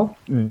your doll?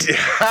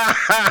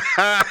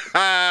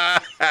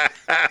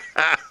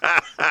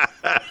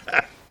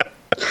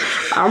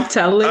 I'm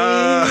telling you.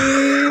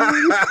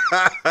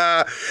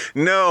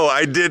 No,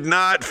 I did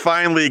not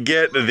finally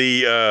get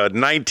the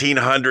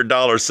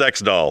 $1,900 sex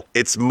doll.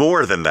 It's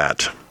more than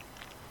that.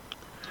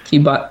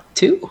 You bought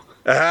two?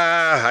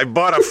 I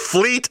bought a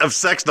fleet of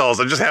sex dolls.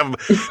 I just have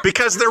them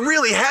because they're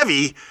really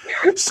heavy.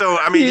 So,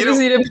 I mean, you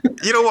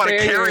don't want to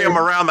carry them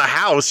around the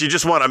house. You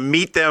just want to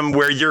meet them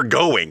where you're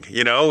going,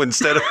 you know,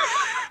 instead of,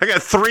 I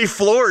got 3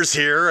 floors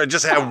here. I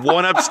just have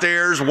one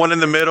upstairs, one in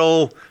the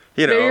middle,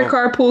 you know. They're your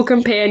carpool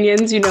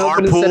companions, you know,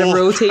 but instead of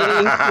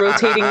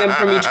rotating them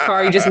from each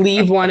car, you just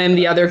leave one in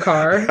the other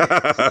car.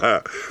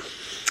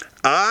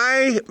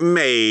 I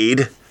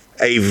made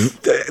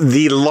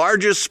the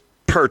largest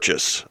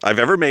purchase I've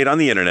ever made on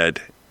the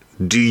internet.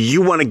 Do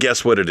you want to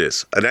guess what it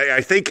is? And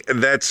I think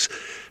that's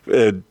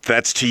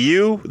to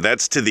you,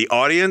 that's to the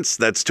audience,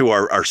 that's to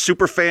our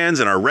super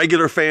fans and our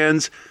regular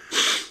fans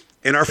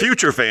and our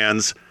future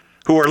fans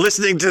who are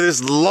listening to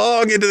this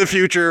long into the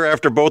future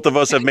after both of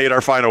us have made our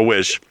final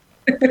wish.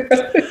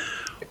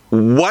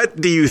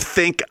 What do you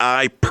think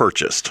I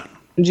purchased?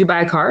 Did you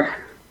buy a car?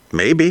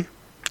 Maybe.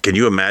 Can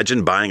you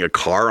imagine buying a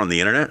car on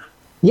the internet?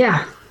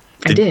 Yeah,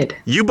 I did.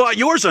 You bought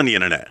yours on the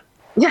internet?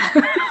 Yeah.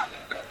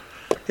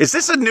 Is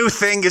this a new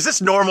thing? Is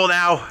this normal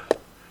now?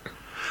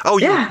 Oh,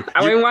 yeah.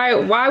 I mean,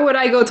 why would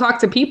I go talk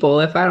to people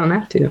if I don't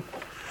have to?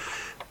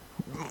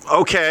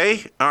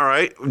 Okay. All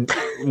right.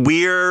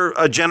 We're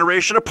a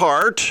generation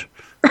apart.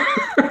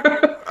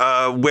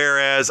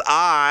 Whereas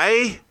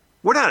I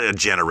We're not a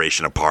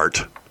generation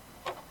apart.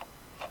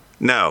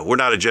 No, we're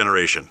not a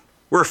generation.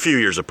 We're a few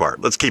years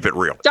apart. Let's keep it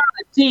real.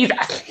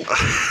 Jesus.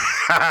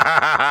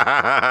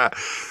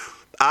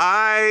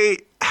 I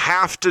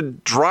have to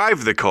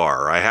drive the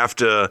car. I have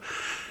to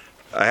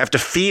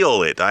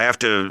feel it.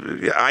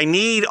 I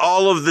need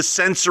all of the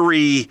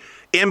sensory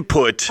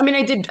input. I mean,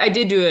 I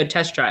did do a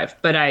test drive,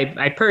 but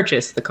I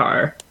purchased the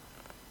car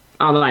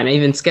online. I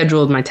even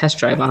scheduled my test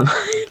drive online.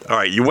 All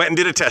right, you went and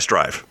did a test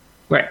drive.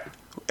 Right.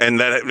 And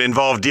that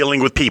involved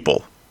dealing with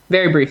people.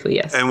 Very briefly,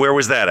 yes. And where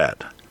was that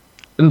at?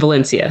 In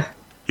Valencia.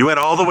 You went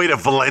all the way to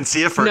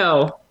Valencia for...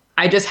 No,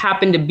 I just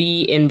happened to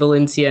be in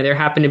Valencia. There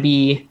happened to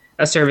be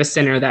a service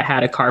center that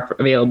had a car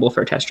available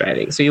for test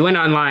driving. So you went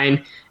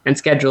online and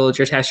scheduled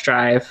your test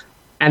drive,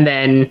 and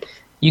then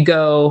you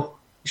go,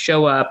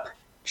 show up,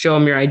 show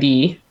them your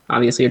ID,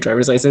 obviously your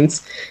driver's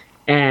license,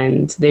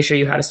 and they show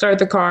you how to start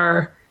the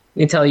car.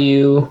 They tell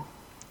you,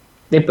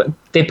 they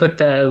put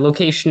the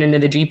location into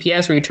the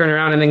GPS where you turn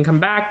around and then come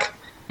back,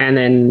 and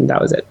then that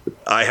was it.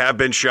 I have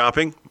been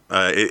shopping.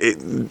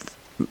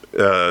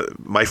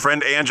 My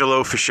friend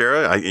Angelo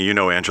Fischera, you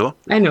know Angelo.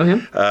 I know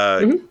him.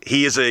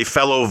 He is a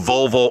fellow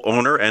Volvo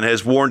owner and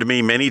has warned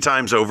me many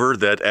times over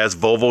that as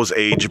Volvos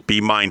age,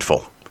 be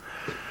mindful.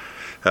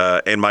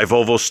 And my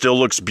Volvo still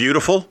looks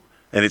beautiful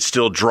and it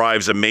still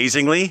drives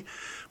amazingly,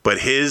 but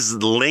his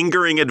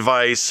lingering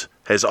advice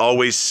has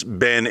always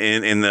been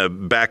in the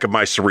back of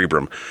my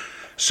cerebrum.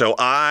 So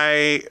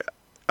I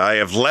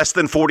have less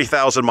than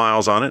 40,000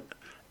 miles on it.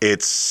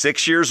 It's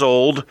 6 years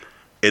old.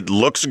 It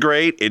looks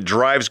great. It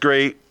drives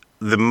great.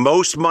 The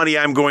most money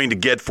I'm going to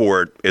get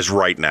for it is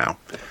right now.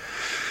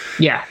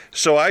 Yeah.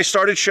 So I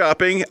started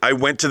shopping. I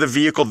went to the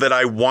vehicle that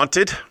I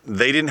wanted.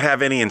 They didn't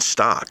have any in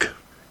stock.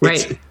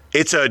 Right.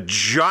 It's a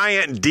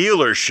giant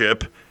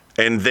dealership,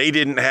 and they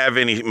didn't have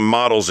any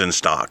models in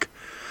stock.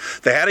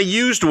 They had a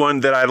used one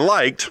that I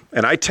liked,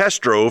 and I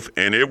test drove,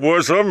 and it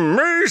was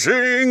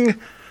amazing.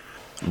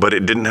 But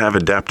it didn't have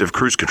adaptive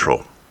cruise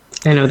control.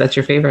 I know that's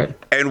your favorite.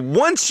 And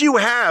once you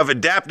have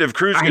adaptive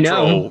cruise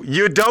control,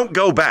 you don't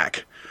go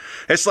back.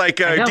 It's like,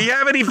 do you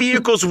have any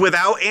vehicles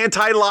without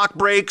anti-lock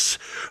brakes,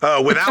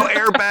 without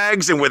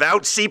airbags, and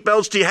without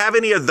seatbelts? Do you have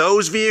any of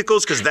those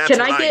vehicles? Because that's Can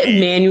what I get need.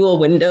 manual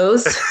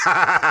windows?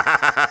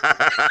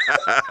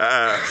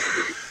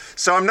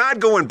 So I'm not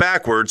going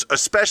backwards,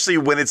 especially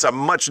when it's a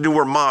much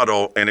newer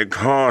model and it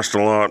costs a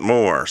lot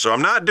more. So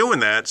I'm not doing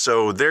that.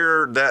 So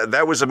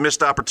that was a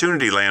missed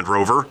opportunity, Land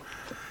Rover.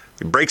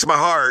 It breaks my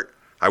heart.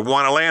 I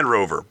want a Land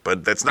Rover,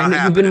 but that's not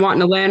happening. You've been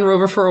wanting a Land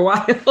Rover for a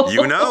while.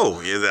 You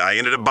know, I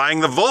ended up buying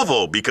the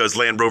Volvo because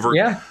Land Rover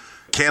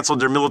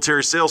canceled their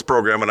military sales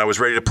program and I was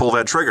ready to pull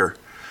that trigger.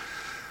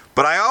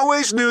 But I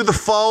always knew the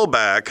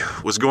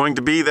fallback was going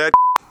to be that.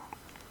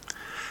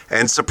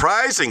 And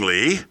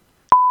surprisingly,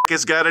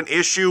 has got an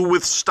issue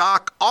with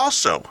stock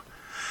also.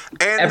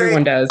 And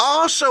Everyone does.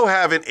 Also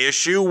have an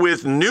issue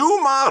with new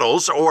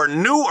models or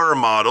newer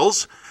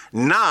models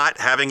not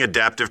having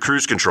adaptive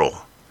cruise control.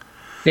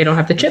 They don't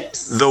have the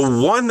chips. The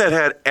one that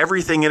had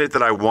everything in it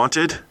that I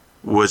wanted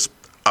was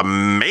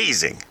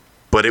amazing,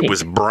 but it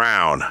was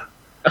brown.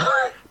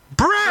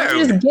 Brown!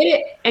 Just get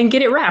it and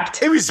get it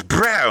wrapped. It was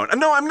brown.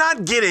 No, I'm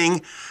not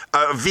getting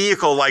a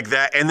vehicle like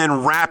that and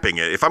then wrapping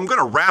it. If I'm going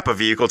to wrap a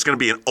vehicle, it's going to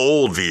be an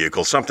old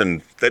vehicle,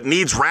 something that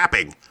needs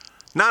wrapping,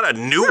 not a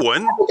new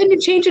one. Then you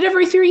change it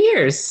every 3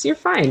 years. You're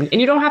fine,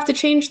 and you don't have to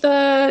change you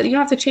don't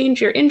have to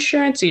change your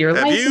insurance or your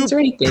license or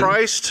anything. Have you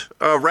priced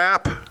a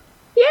wrap?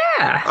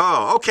 Yeah.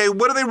 Oh, okay.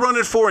 What do they run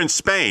it for in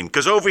Spain?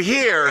 Because over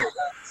here,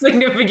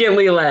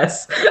 Significantly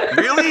less.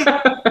 really?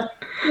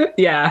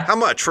 Yeah. How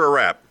much for a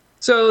wrap?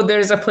 So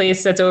there's a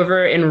place that's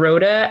over in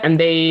Rhoda, and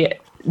they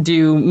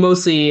do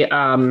mostly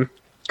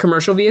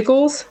commercial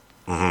vehicles.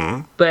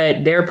 Mm-hmm.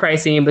 But they're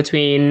pricing in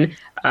between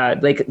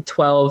like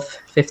 12,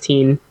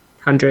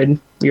 1,500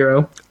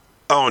 euro.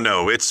 Oh,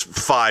 no. It's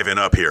 5 and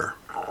up here.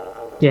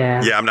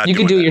 Yeah. Yeah, I'm not You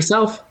doing could do that. it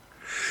yourself.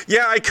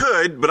 Yeah, I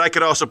could, but I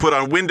could also put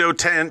on window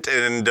tint,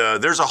 and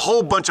there's a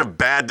whole bunch of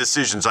bad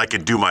decisions I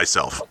could do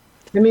myself.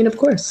 I mean, of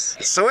course.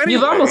 So anyway,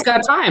 You've almost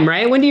got time,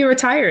 right? When do you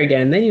retire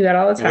again? Then you got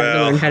all the time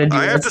to learn how to do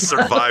I have this. to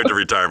survive to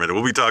retirement.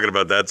 We'll be talking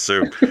about that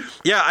soon.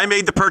 Yeah, I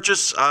made the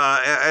purchase,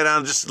 and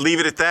I'll just leave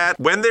it at that.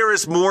 When there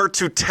is more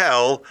to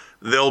tell,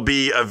 there'll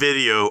be a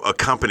video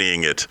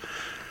accompanying it.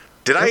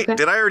 Did I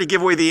already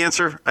give away the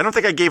answer? I don't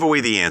think I gave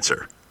away the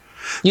answer.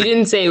 You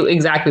didn't say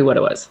exactly what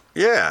it was.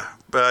 Yeah,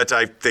 but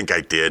I think I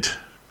did.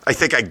 I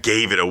think I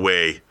gave it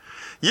away.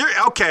 You're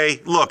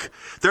okay. Look,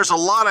 there's a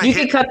lot of You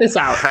can cut this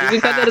out.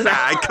 You can cut this out.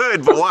 I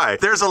could, but why?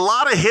 There's a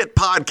lot of hit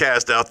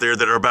podcasts out there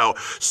that are about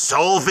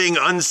solving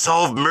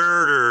unsolved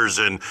murders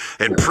and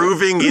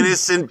proving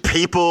innocent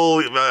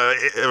people,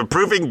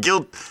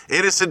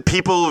 innocent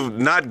people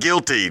not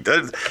guilty.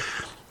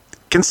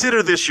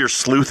 Consider this your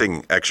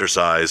sleuthing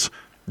exercise.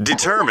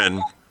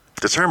 Determine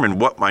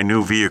what my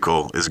new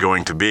vehicle is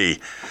going to be,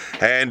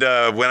 and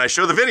when I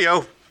show the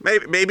video,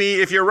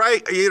 maybe if you're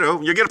right,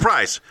 you get a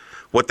prize.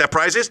 What that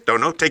prize is, don't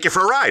know. Take you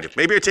for a ride.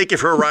 Maybe I take you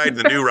for a ride in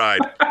the new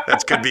ride.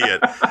 That could be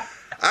it.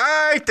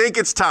 I think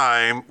it's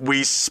time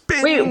we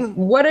spin. Wait,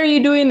 what are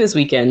you doing this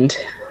weekend?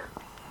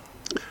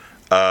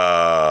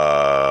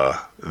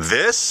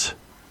 This?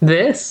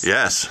 This?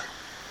 Yes.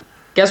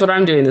 Guess what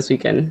I'm doing this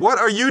weekend? What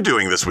are you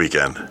doing this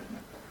weekend?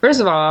 First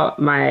of all,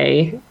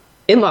 my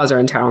in-laws are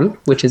in town,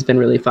 which has been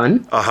really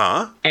fun.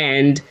 Uh-huh.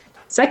 And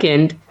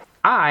second,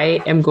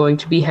 I am going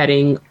to be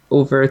heading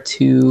over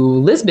to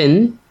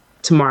Lisbon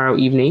tomorrow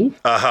evening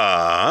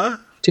Uh-huh.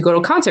 to go to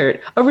a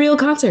concert, a real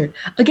concert.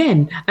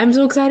 Again, I'm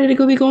so excited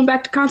to be going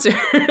back to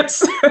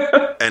concerts.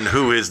 And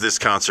who is this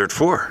concert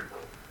for?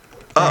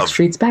 Of.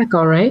 Street's back,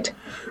 all right.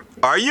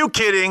 Are you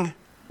kidding?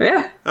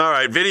 Yeah. All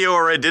right, video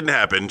or it didn't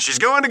happen. She's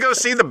going to go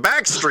see the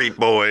Backstreet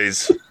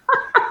Boys.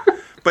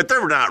 But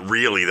they're not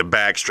really the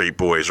Backstreet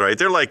Boys, right?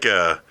 They're like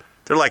a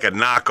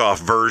knockoff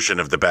version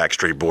of the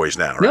Backstreet Boys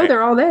now, right? No,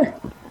 they're all there.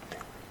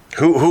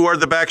 Who are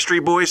the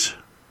Backstreet Boys?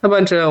 A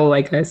bunch of old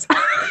white guys.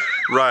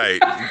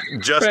 Right.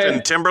 Justin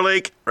Right.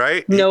 Timberlake,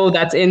 right? No,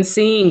 that's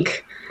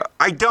NSYNC.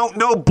 I don't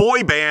know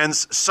boy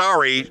bands.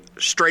 Sorry,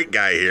 straight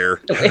guy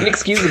here.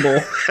 Inexcusable.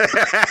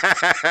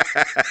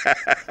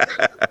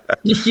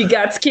 You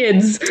got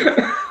kids.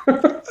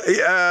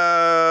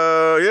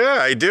 Yeah,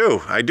 I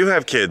do. I do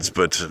have kids,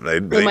 but they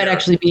might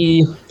actually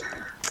be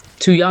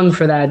too young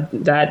for that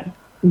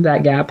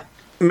gap.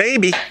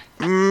 maybe.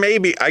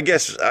 I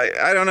guess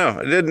I don't know.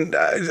 It didn't.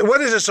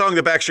 What is the song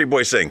the Backstreet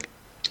Boys sing?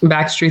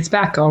 Backstreet's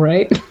back, all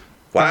right.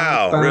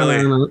 Wow,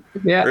 really,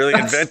 Yeah. really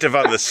inventive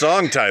on the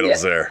song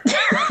titles there.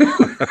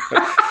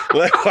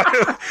 Why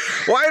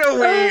don't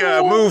we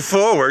move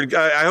forward?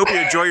 I hope you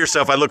enjoy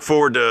yourself. I look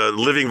forward to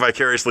living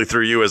vicariously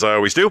through you, as I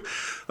always do.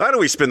 Why don't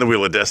we spin the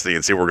wheel of destiny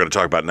and see what we're going to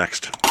talk about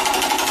next?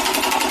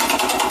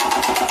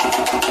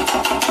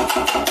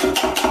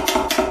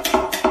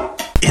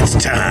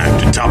 It's time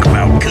to talk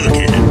about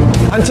cooking.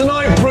 And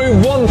tonight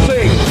prove one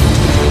thing.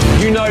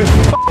 You know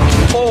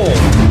all.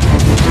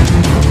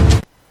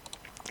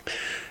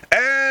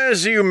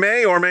 As you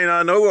may or may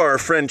not know, our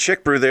friend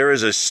Chick Brew there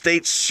is a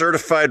state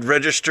certified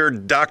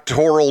registered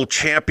doctoral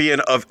champion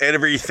of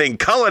everything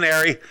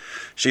culinary.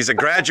 She's a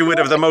graduate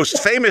of the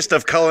most famous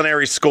of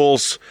culinary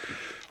schools,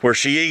 where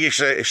she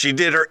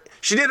did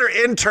her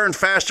intern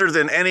faster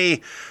than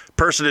any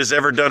person has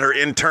ever done her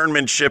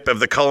internmanship of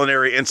the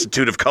Culinary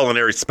Institute of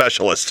Culinary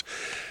Specialists.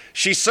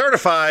 She's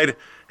certified,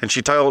 and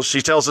she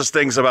tells us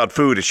things about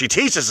food, and she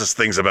teaches us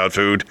things about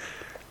food.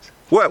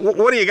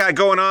 What do you got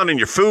going on in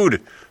your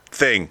food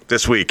thing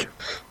this week?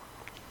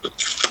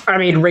 I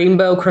made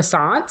rainbow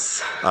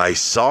croissants. I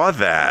saw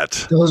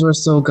that. Those were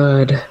so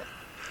good.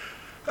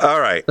 All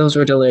right. Those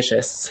were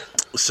delicious.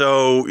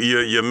 So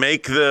you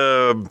make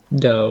the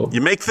Dough.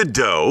 You make the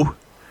dough.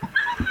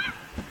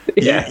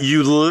 Yeah.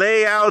 You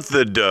lay out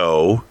the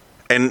dough,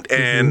 and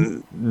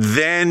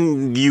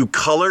then you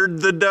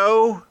colored the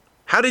dough.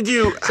 How did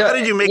you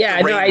make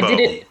the rainbow? No,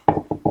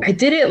 I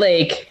did it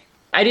like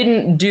I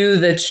didn't do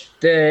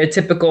the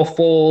typical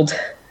fold.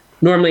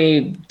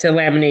 Normally, to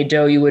laminate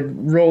dough, you would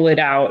roll it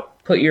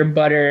out, put your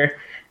butter,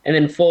 and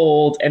then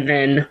fold, and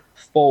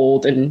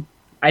and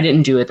I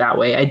didn't do it that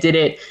way. I did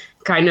it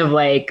kind of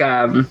like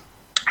I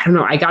don't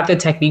know. I got the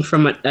technique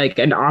from an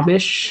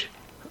Amish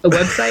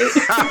website.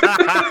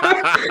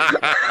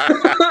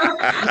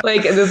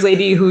 Like this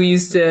lady who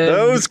used to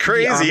Those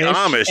crazy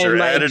Amish are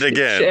at it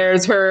again.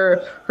 Shares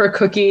her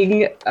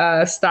cooking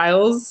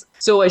styles.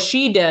 So what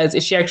she does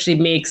is she actually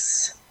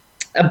makes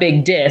a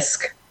big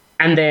disc,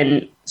 and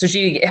then so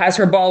she has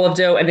her ball of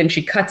dough, and then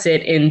she cuts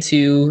it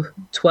into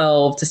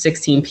 12 to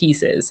 16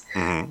 pieces,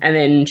 and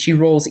then she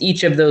rolls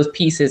each of those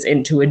pieces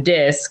into a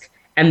disc,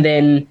 and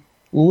then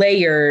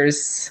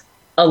layers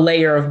a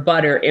layer of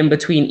butter in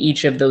between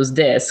each of those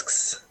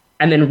discs,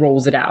 and then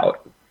rolls it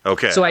out.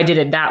 Okay. So I did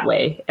it that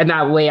way. And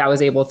that way I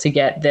was able to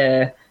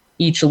get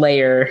each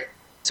layer.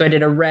 So I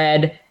did a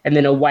red and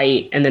then a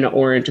white and then an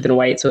orange and then a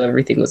white. So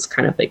everything was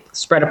kind of like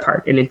spread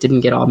apart and it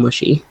didn't get all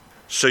mushy.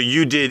 So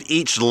you did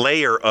each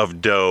layer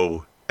of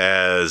dough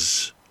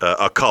as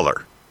a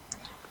color.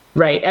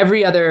 Right.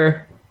 Every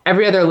other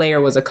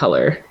layer was a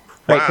color.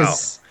 Right? Wow.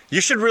 'Cause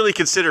You should really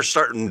consider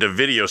starting to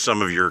video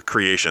some of your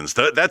creations.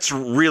 That's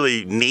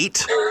really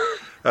neat.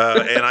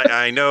 And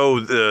I know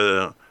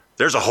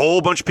there's a whole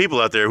bunch of people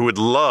out there who would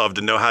love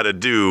to know how to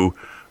do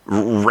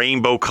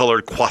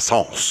rainbow-colored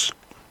croissants.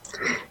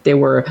 they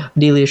were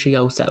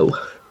delicioso.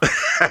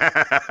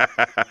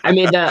 I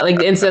made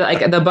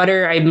instead of the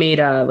butter, I made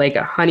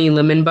a honey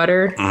lemon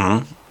butter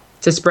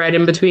to spread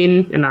in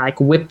between, and I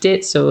whipped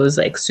it so it was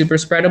super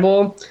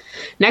spreadable.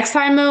 Next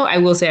time though, I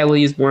will say I will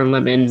use more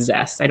lemon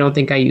zest. I don't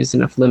think I used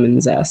enough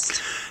lemon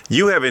zest.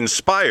 You have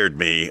inspired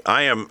me.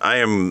 I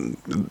am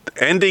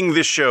ending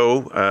this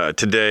show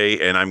today,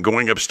 and I'm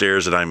going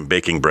upstairs and I'm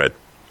baking bread.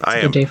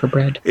 Good day for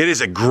bread. It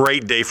is a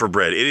great day for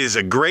bread. It is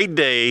a great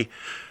day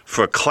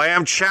for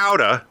clam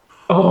chowder,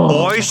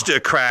 oyster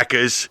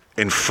crackers,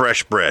 and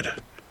fresh bread.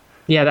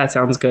 Yeah, that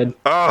sounds good.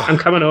 Oh, I'm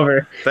coming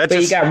over. that Wait,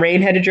 just- you got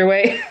rain headed your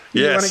way?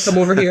 You want Yes. to come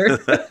over here?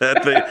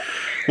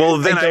 Well,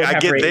 then I don't I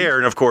have get rain. there,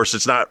 and of course,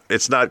 it's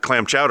not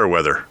clam chowder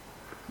weather.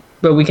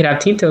 But we could have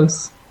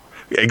Tintos.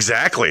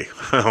 Exactly.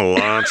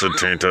 Lots of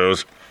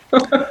Tintos.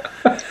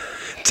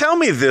 Tell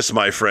me this,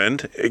 my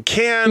friend.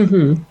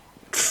 Can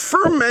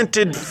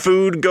fermented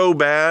food go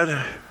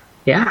bad?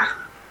 Yeah.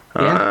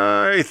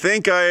 I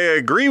think I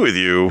agree with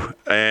you,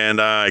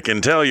 and I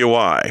can tell you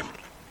why.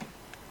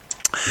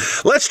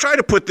 Let's try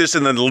to put this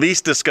in the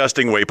least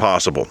disgusting way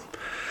possible.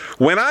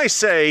 When I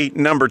say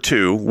number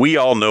 2, we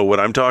all know what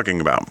I'm talking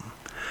about.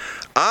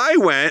 I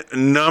went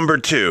number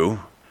 2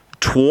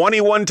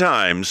 21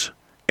 times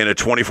in a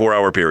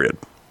 24-hour period.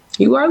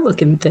 You are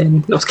looking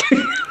thin. No, I was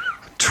kidding.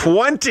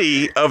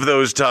 20 of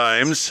those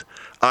times,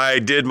 I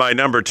did my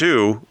number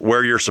 2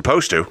 where you're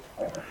supposed to.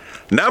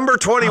 Number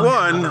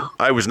 21,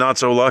 I was not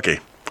so lucky.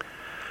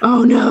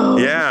 Oh, no.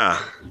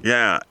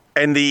 Yeah.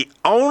 And the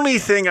only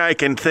thing I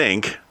can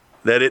think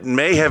that it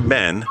may have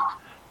been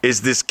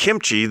is this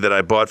kimchi that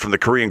I bought from the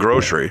Korean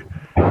grocery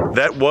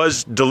that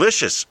was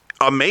delicious,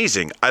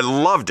 amazing. I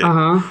loved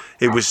it.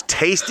 It was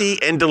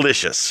tasty and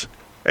delicious.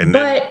 And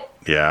then,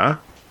 yeah.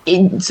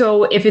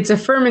 So if it's a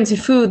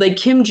fermented food, like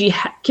kimchi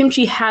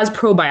has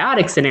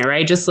probiotics in it,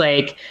 right? Just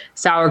like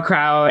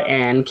sauerkraut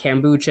and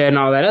kombucha and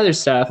all that other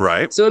stuff.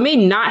 Right. So it may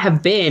not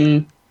have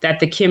been that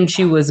the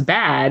kimchi was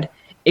bad.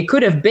 It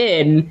could have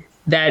been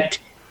that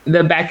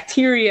the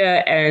bacteria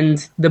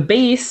and the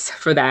base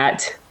for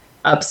that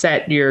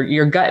upset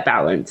your gut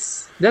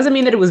balance. Doesn't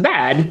mean that it was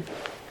bad.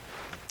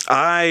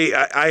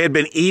 I had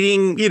been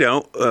eating,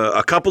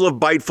 a couple of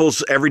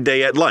bitefuls every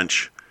day at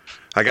lunch.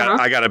 I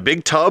got a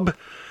big tub.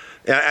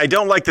 I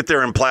don't like that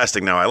they're in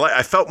plastic now.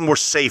 I felt more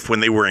safe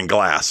when they were in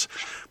glass,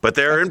 but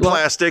they're in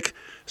plastic.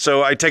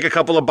 So I take a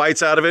couple of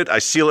bites out of it. I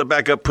seal it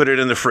back up, put it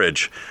in the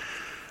fridge.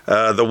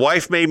 The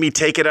wife made me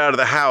take it out of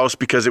the house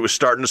because it was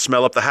starting to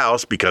smell up the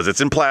house because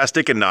it's in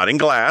plastic and not in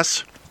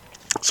glass.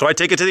 So I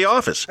take it to the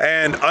office.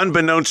 And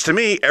unbeknownst to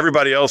me,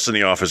 everybody else in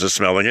the office is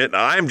smelling it.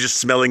 I'm just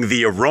smelling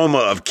the aroma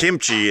of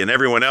kimchi, and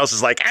everyone else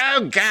is like,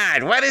 oh,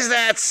 God, what is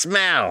that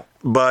smell?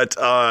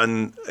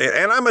 And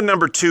I'm a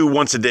number 2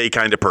 once a day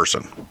kind of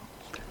person.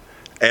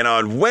 And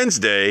on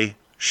Wednesday,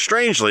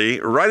 strangely,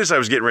 right as I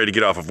was getting ready to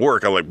get off of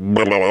work, I'm like,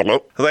 blah, blah, blah, blah. I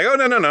was like, oh,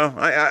 no.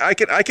 I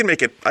can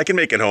make it. I can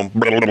make it home.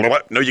 Blah, blah, blah, blah.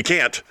 No, you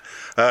can't.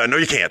 No,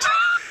 you can't.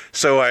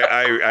 So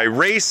I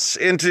race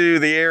into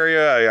the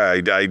area.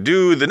 I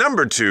do the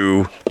number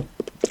 2.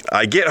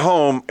 I get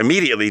home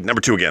immediately,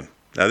 number 2 again.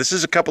 Now, this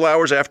is a couple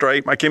hours after I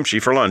ate my kimchi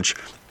for lunch.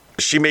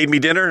 She made me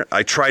dinner.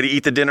 I try to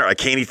eat the dinner. I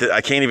can't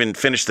even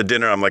finish the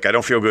dinner. I'm like, I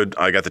don't feel good.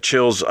 I got the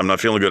chills. I'm not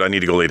feeling good. I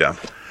need to go lay down.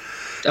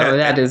 Oh,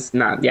 that is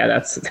not. Yeah,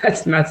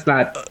 that's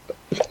not.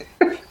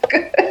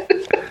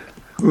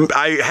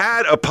 I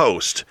had a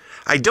post.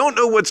 I don't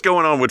know what's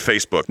going on with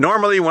Facebook.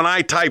 Normally, when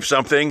I type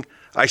something,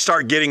 I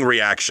start getting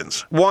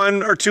reactions.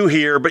 1 or 2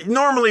 here, but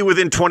normally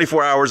within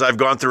 24 hours, I've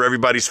gone through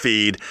everybody's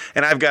feed,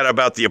 and I've got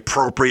about the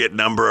appropriate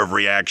number of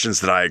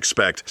reactions that I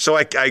expect. So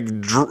I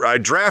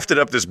drafted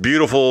up this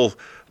beautiful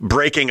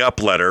breaking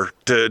up letter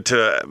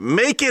to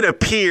make it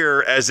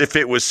appear as if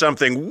it was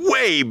something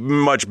way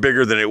much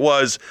bigger than it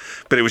was,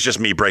 but it was just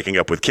me breaking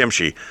up with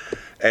kimchi.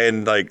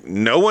 And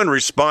no one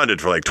responded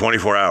for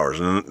 24 hours.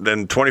 And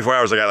then 24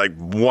 hours, I got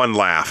 1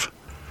 laugh.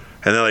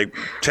 And then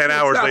 10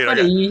 hours later, I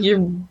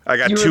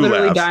got 2 laughs. You were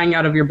literally dying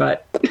out of your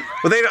butt.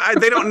 Well,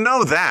 they don't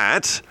know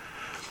that.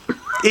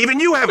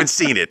 Even you haven't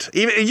seen it.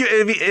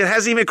 It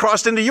hasn't even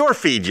crossed into your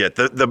feed yet,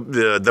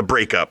 the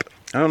breakup.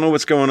 I don't know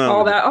what's going on.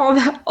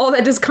 All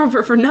that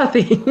discomfort for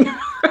nothing.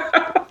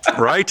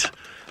 Right?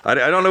 I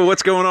don't know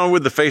what's going on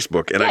with the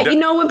Facebook. And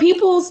when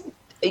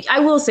I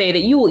will say that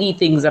you will eat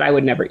things that I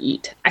would never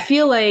eat. I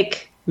feel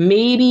like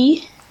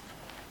maybe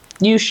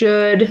you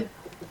should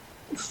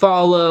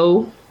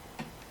follow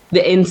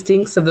the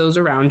instincts of those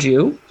around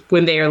you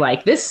when they are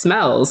like, this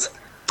smells.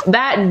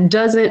 That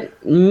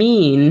doesn't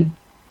mean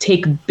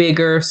take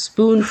bigger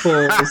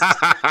spoonfuls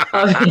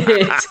of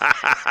it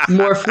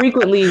more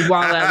frequently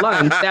while at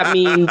lunch. That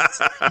means,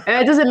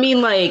 and it doesn't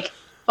mean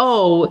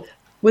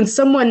when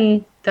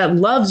someone that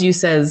loves you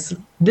says,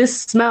 this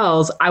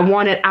smells, I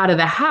want it out of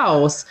the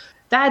house.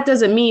 That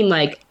doesn't mean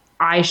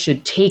I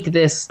should take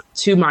this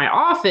to my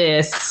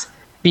office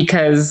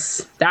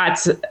because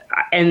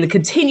and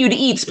continue to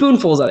eat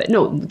spoonfuls of it.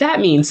 No, that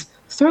means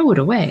throw it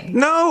away.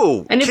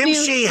 No, and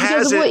kimchi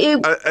has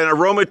an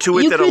aroma to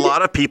it that a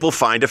lot of people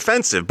find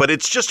offensive, but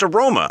it's just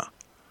aroma.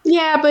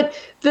 Yeah, but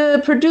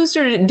the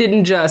producer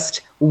didn't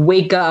just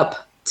wake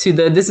up to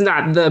this is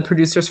not the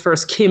producer's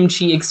first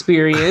kimchi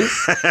experience.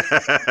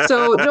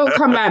 So don't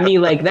come at me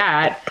like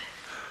that.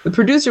 The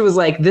producer was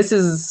like, this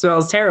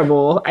smells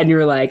terrible. And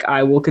you're like,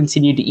 I will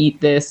continue to eat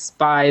this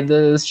by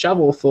the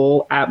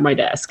shovelful at my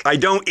desk. I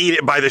don't eat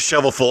it by the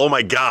shovelful. Oh,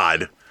 my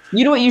God.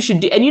 You know what you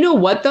should do? And you know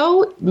what,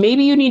 though?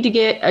 Maybe you need to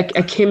get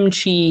a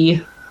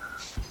kimchi,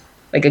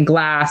 a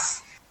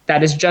glass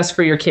that is just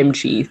for your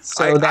kimchi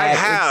so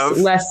it's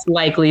less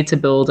likely to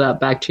build up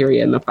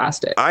bacteria in the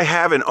plastic. I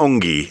have an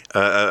ongi,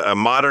 a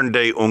modern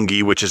day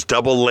ongi, which is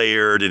double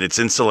layered and it's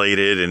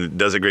insulated and it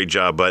does a great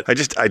job. But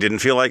I didn't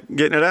feel like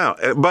getting it out.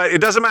 But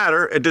it doesn't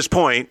matter at this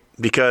point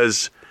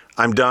because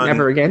I'm done.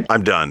 Never again.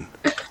 I'm done.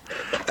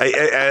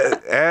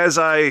 As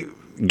I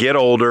get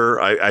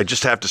older, I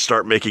just have to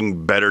start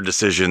making better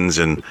decisions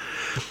and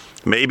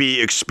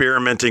maybe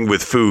experimenting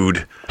with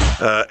food,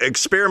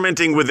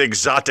 experimenting with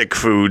exotic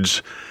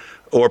foods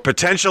or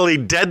potentially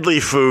deadly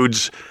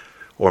foods,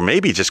 or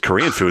maybe just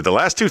Korean food. The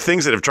last two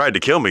things that have tried to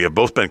kill me have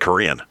both been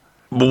Korean.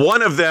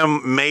 One of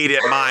them made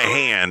it my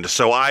hand,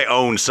 so I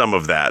own some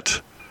of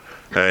that.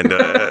 And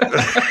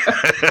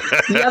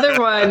the other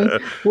one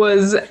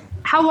was,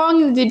 how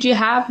long did you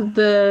have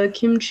the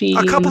kimchi?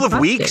 a couple in of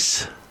plastic?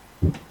 weeks.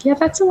 Yeah,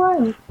 that's a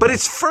while. But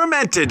it's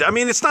fermented. I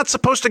mean, it's not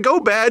supposed to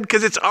go bad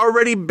because it's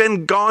already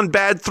been gone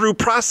bad through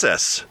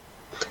process.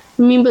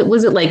 I mean, but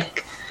was it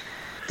like,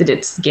 did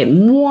it get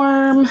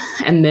warm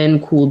and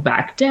then cooled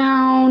back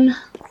down?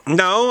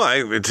 No,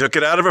 I took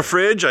it out of a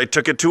fridge. I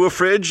took it to a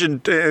fridge,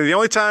 and the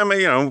only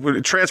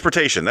time,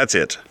 transportation. That's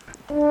it.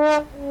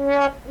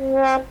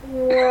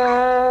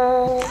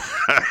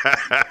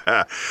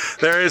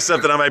 There is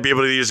something I might be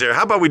able to use here.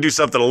 How about we do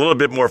something a little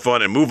bit more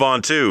fun and move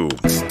on to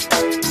the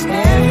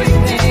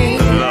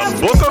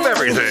Book of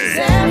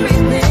Everything.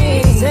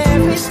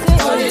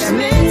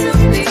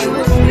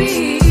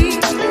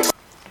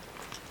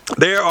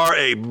 There are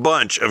a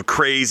bunch of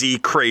crazy,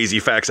 crazy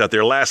facts out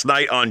there. Last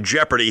night on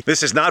Jeopardy,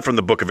 this is not from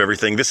the Book of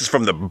Everything. This is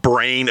from the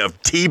brain of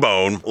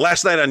T-Bone.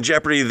 Last night on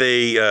Jeopardy,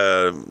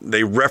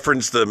 they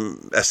referenced the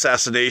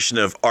assassination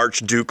of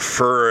Archduke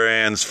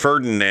Franz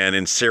Ferdinand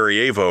in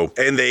Sarajevo,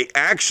 and they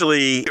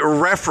actually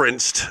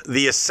referenced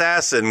the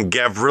assassin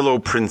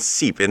Gavrilo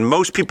Princip. And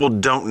most people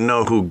don't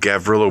know who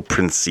Gavrilo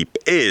Princip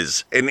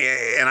is, and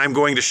I'm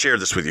going to share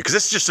this with you because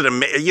it's just an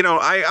amazing.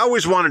 I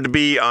always wanted to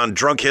be on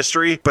Drunk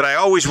History, but I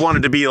always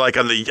wanted to be like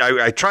on the.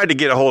 I tried to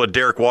get a hold of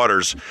Derek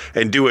Waters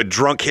and do a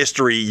Drunk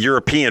History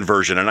European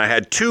version, and I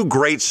had two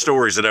great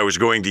stories that I was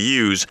going to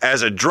use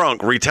as a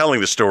drunk retelling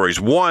the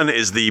stories. One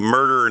is the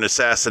murder and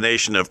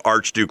assassination of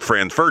Archduke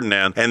Franz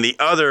Ferdinand, and the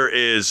other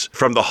is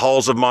from the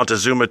halls of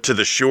Montezuma to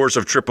the shores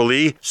of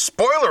Tripoli.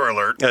 Spoiler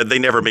alert, they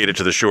never made it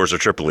to the shores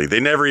of Tripoli. They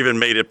never even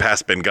made it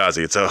past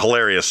Benghazi. It's a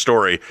hilarious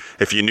story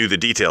if you knew the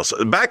details.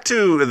 Back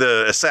to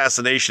the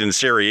assassination in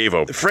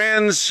Sarajevo.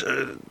 Franz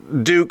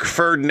Duke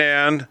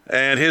Ferdinand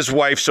and his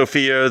wife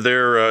Sophia,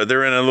 they're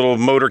in a little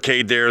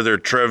motorcade there. They're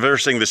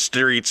traversing the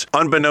streets.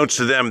 Unbeknownst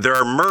to them, there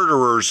are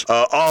murderers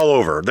all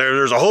over.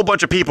 There's a whole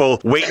bunch of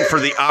people waiting for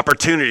the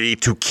opportunity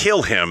to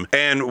kill him.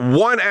 And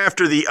one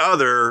after the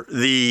other,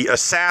 the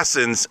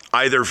assassins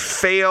either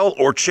fail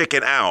or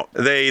chicken out.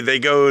 They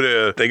go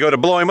to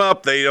blow him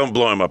up. They don't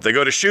blow him up. They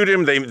go to shoot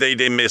him.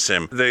 They miss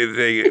him.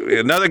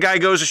 Another guy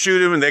goes to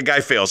shoot him, and that guy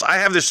fails. I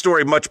have this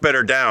story much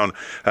better down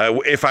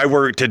if I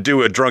were to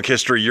do a Drunk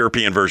History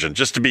European version.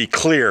 Just to be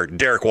clear,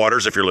 Derek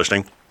Waters, if you're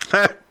listening.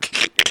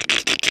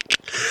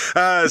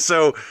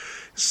 So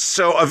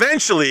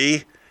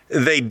eventually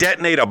they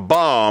detonate a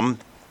bomb.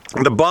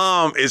 The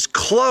bomb is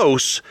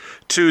close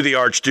to the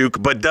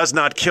Archduke, but does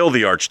not kill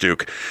the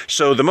Archduke.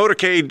 So the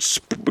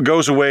motorcade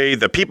goes away,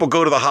 the people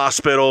go to the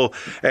hospital,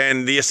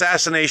 and the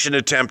assassination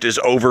attempt is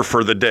over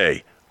for the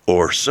day.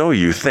 Or so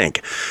you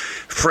think.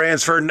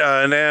 Franz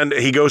Ferdinand,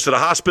 he goes to the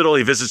hospital,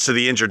 he visits to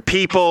the injured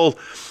people.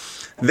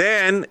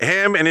 Then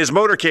him and his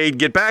motorcade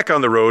get back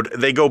on the road.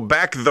 They go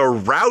back the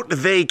route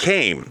they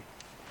came.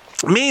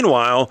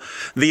 Meanwhile,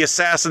 the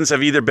assassins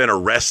have either been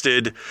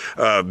arrested,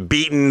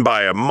 beaten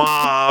by a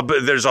mob.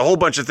 There's a whole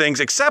bunch of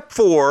things, except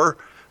for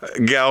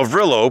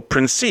Gavrilo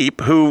Princip,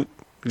 who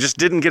just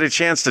didn't get a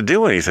chance to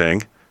do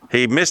anything.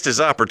 He missed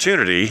his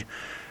opportunity.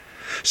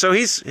 So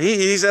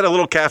he's at a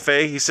little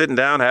cafe. He's sitting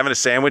down, having a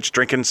sandwich,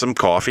 drinking some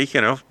coffee,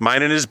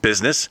 minding his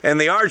business.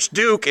 And the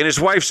Archduke and his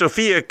wife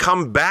Sophia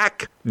come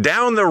back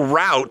down the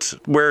route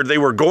where they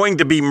were going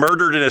to be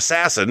murdered and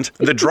assassinated.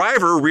 The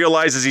driver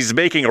realizes he's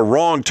making a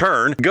wrong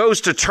turn, goes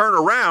to turn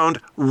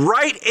around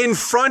right in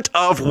front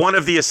of one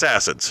of the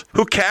assassins,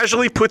 who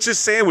casually puts his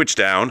sandwich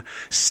down,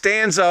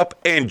 stands up,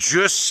 and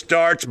just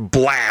starts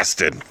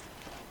blasting,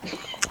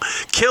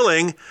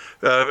 killing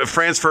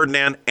Franz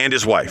Ferdinand and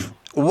his wife.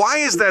 Why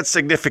is that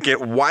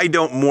significant? Why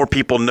don't more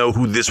people know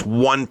who this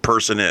one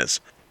person is?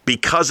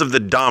 Because of the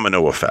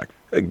domino effect.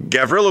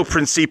 Gavrilo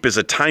Princip is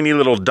a tiny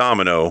little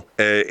domino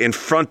in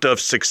front of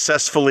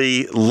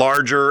successfully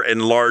larger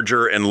and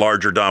larger and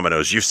larger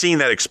dominoes. You've seen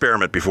that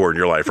experiment before in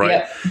your life, right?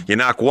 Yeah. You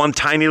knock one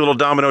tiny little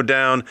domino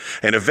down,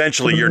 and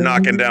eventually you're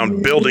knocking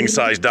down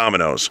building-sized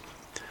dominoes.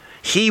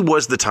 He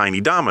was the tiny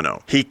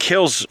domino. He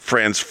kills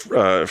Franz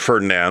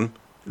Ferdinand.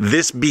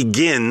 This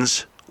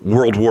begins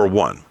World War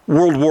I.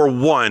 World War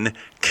I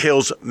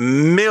kills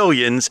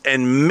millions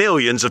and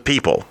millions of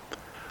people,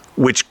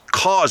 which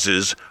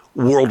causes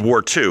World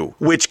War II,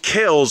 which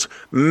kills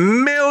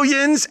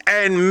millions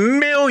and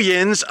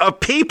millions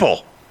of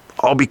people,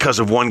 all because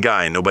of one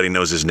guy and nobody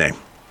knows his name.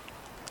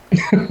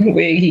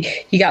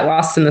 He got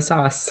lost in the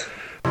sauce.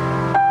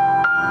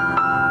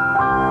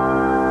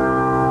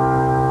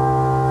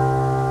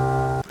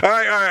 All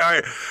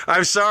right.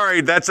 I'm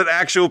sorry. That's an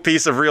actual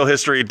piece of real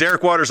history.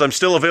 Derek Waters, I'm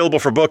still available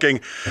for booking.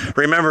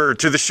 Remember,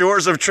 to the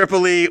shores of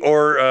Tripoli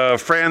or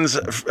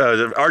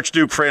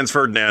Archduke Franz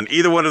Ferdinand,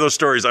 either one of those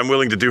stories I'm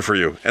willing to do for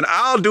you. And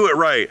I'll do it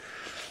right.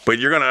 but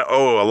you're going to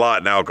owe a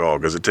lot in alcohol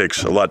because it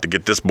takes a lot to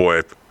get this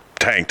boy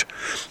tanked.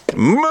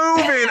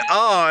 Moving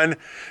on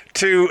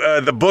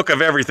to the book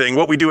of everything.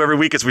 What we do every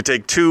week is we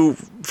take two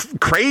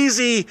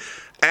crazy,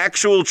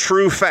 actual,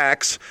 true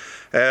facts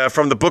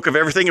from the book of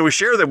everything, and we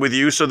share them with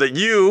you so that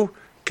you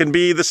can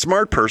be the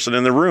smart person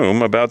in the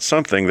room about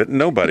something that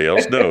nobody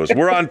else knows.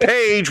 We're on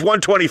page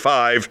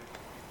 125.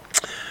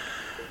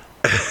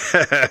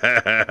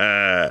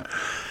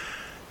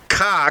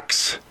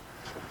 Cocks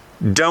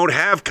don't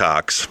have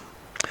cocks.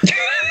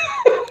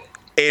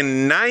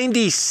 In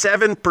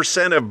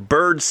 97% of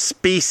bird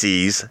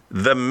species,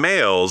 the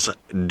males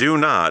do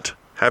not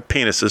have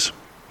penises.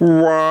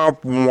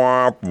 Womp,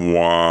 womp,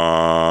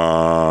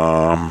 womp.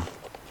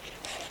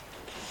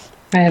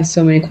 I have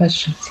so many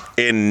questions.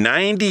 In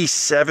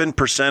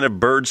 97% of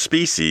bird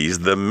species,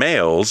 the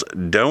males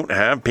don't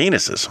have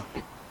penises.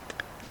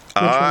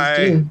 Which ones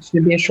do?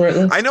 Should be a short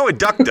list. I know a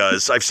duck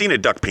does. I've seen a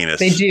duck penis.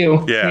 They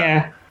do.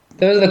 Yeah.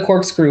 Those are the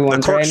corkscrew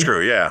ones, The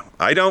corkscrew, yeah.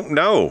 I don't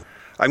know.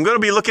 I'm going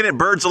to be looking at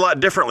birds a lot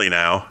differently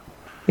now.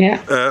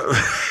 Yeah.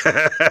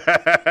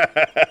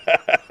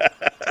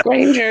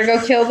 Ranger,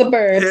 go kill the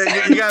birds.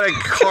 You got a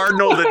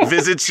cardinal that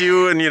visits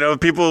you, and,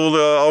 people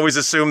always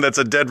assume that's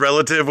a dead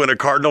relative when a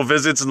cardinal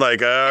visits and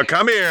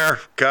come here,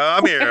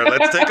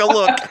 let's take a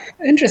look.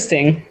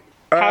 Interesting.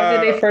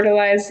 How do they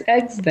fertilize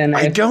eggs then?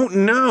 I don't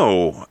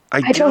know.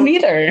 I don't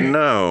either.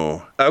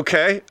 No.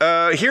 Okay.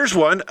 Here's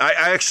one.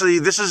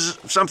 This is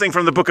something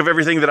from the Book of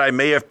Everything that I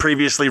may have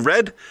previously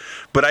read,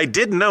 but I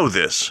did know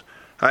this.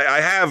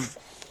 I have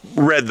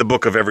read the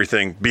Book of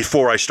Everything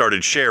before I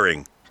started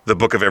sharing the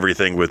Book of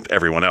Everything with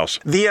everyone else.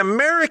 The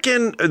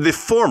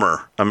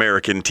former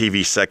American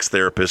TV sex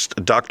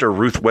therapist, Dr.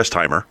 Ruth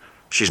Westheimer,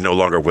 she's no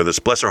longer with us,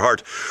 bless her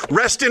heart.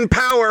 Rest in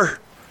power.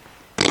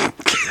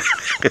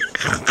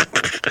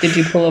 Did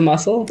you pull a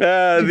muscle?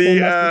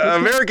 The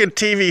American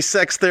TV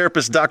sex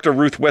therapist Dr.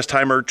 Ruth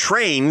Westheimer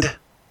trained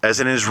as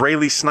an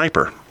Israeli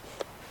sniper.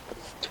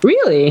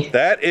 Really?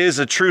 That is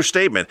a true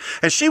statement.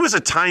 And she was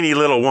a tiny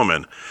little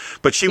woman,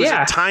 but she was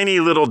a tiny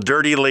little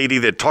dirty lady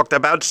that talked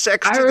about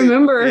sex. I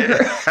remember her.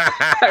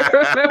 I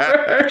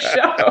remember her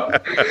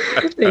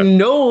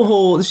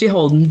show. She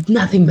holds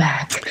nothing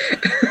back.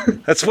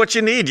 That's what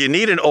you need. You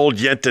need an old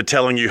yenta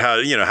telling you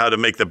how to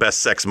make the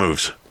best sex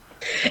moves.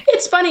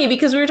 It's funny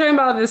because we were talking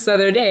about this the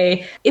other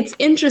day. It's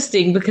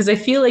interesting because I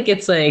feel like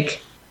it's like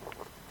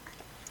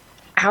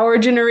our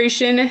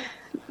generation,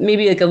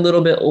 maybe like a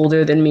little bit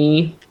older than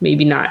me,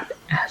 maybe not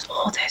as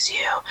old as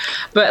you,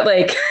 but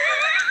like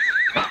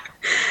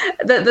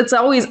that's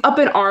always up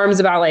in arms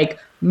about like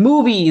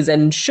movies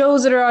and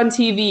shows that are on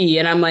TV.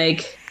 And I'm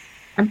like,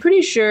 I'm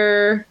pretty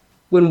sure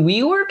when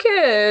we were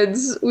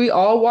kids, we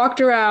all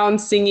walked around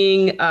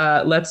singing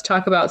Let's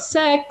Talk About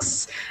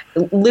Sex,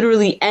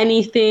 literally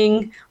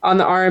anything on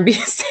the R&B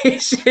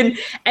station,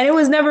 and it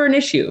was never an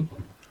issue.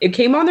 It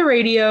came on the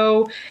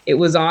radio. It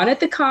was on at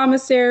the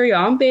commissary,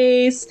 on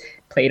base,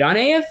 played on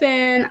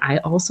AFN. I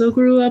also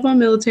grew up on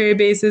military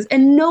bases,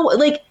 and no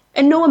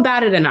one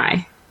batted an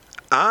eye.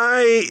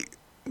 I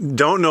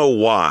don't know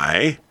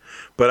why,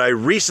 but I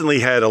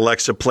recently had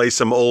Alexa play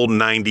some old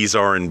 90s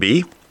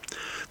R&B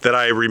that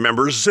I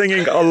remember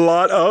singing a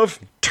lot of.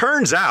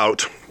 Turns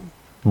out,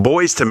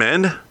 Boyz II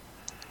Men,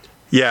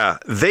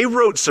 they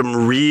wrote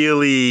some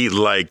really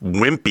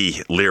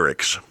wimpy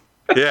lyrics.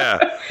 Yeah,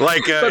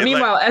 but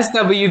meanwhile,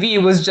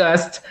 SWV was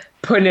just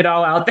putting it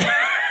all out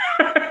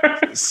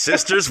there.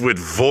 Sisters with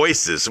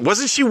voices.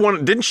 Wasn't she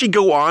one? Didn't she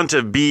go on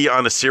to be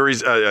on a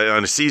series,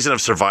 on a season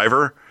of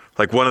Survivor?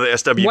 Like one of the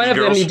SWV one girls?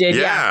 One of them you did,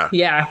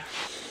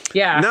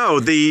 yeah. No,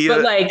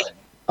 but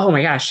oh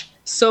my gosh,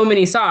 so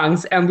many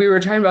songs. And we were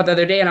talking about the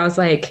other day, and I was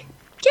like,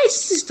 yeah,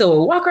 just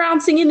still walk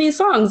around singing these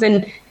songs.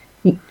 And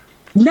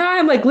now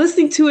I'm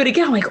listening to it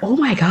again. I'm like, oh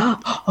my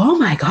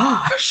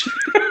gosh.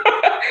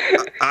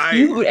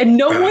 And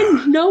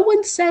no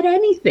one said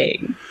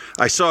anything.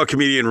 I saw a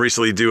comedian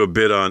recently do a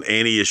bit on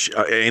Annie,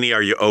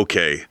 Are You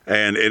Okay?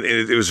 And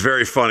it was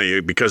very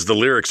funny because the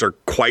lyrics are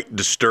quite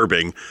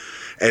disturbing.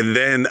 And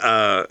then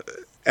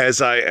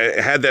as I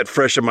had that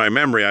fresh in my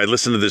memory, I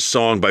listened to this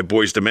song by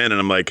Boyz II Men, and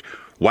I'm like,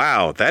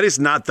 wow, that is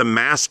not the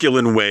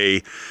masculine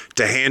way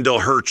to handle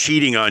her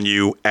cheating on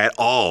you at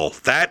all.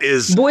 That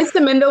is... Boyz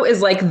II Men, though,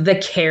 is like the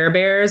Care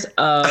Bears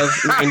of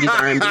 90s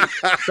R&B,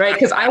 right?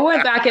 Because I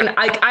went back and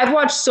I've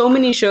watched so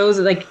many shows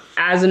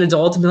as an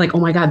adult and been like,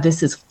 oh my God,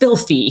 this is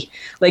filthy.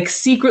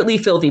 Secretly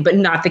filthy, but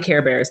not the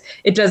Care Bears.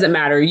 It doesn't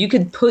matter. You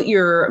could put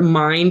your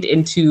mind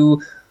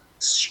into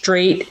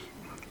straight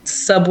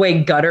subway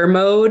gutter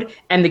mode,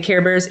 and the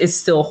Care Bears is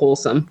still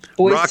wholesome.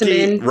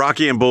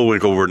 Rocky and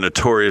Bullwinkle were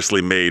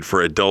notoriously made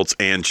for adults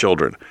and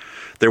children.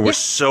 There were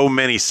so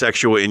many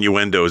sexual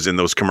innuendos in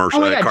those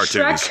commercial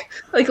cartoons.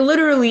 Shrek,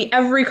 literally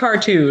every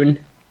cartoon,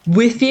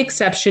 with the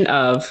exception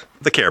of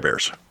the Care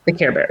Bears. The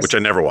Care Bears, which I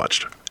never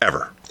watched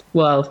ever.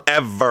 Well,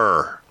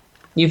 ever.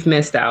 You've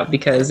missed out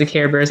because the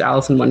Care Bears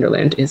Alice in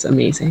Wonderland is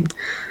amazing.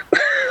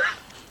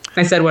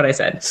 I said what I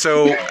said.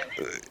 So.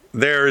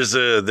 There's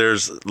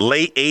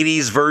late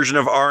 80s version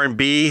of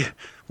R&B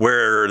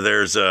where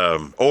there's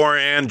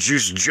Oran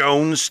Juice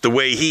Jones, the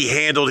way he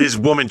handled his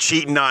woman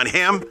cheating on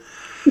him.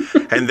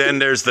 And then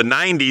there's the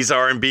 90s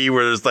R&B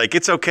where it's like,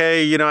 it's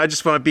okay, you know, I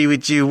just want to be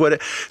with you.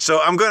 What? So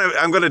I'm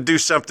gonna do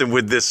something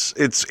with this.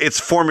 It's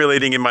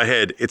formulating in my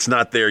head. It's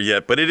not there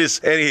yet, but it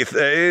is.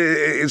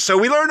 So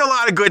we learned a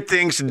lot of good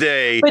things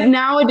today. But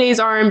nowadays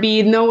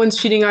R&B, no one's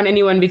cheating on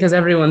anyone because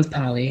everyone's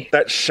poly.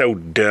 That's so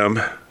dumb.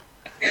 Dumb.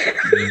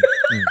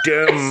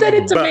 I said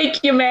it to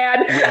make you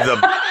mad. With the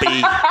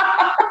beat.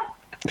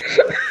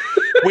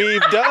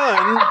 We've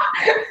done.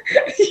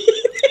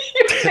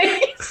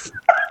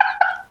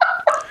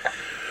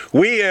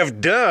 We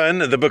have done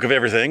the book of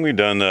everything. We've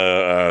done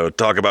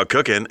talk about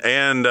cooking.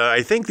 And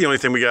I think the only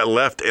thing we got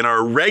left in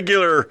our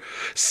regular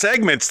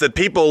segments that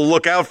people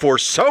look out for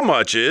so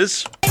much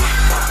is...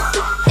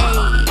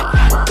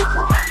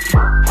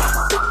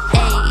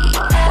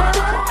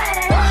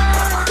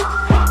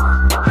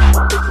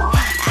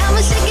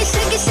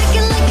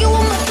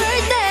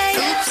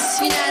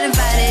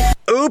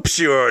 Oops,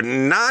 you're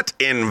not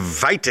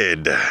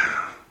invited.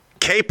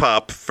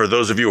 K-pop, for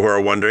those of you who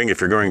are wondering,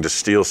 if you're going to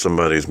steal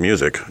somebody's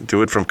music,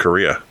 do it from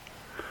Korea.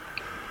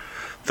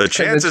 The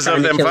chances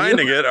of them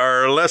finding it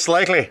are less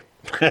likely.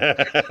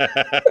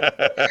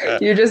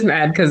 You're just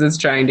mad because it's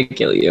trying to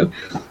kill you.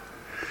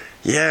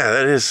 Yeah,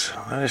 that is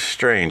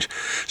strange.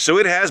 So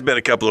it has been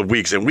a couple of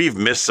weeks, and we've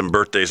missed some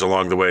birthdays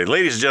along the way.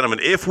 Ladies and gentlemen,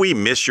 if we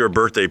miss your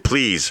birthday,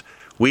 please,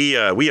 we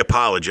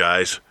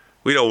apologize.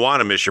 We don't want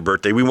to miss your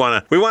birthday. We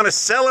want to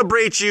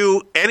celebrate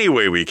you any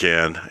way we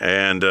can.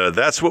 And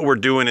that's what we're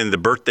doing in the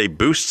Birthday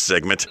Boost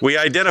segment. We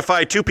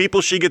identify two people.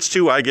 She gets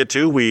two, I get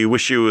two. We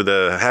wish you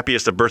the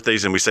happiest of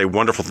birthdays, and we say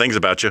wonderful things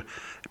about you.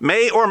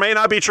 May or may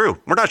not be true.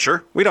 We're not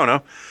sure. We don't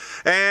know.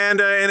 And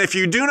if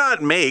you do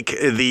not make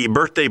the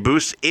Birthday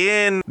Boost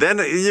then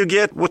you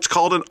get what's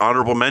called an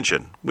honorable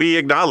mention. We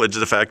acknowledge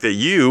the fact that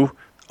you,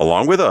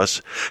 along with us,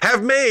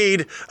 have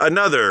made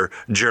another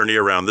journey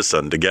around the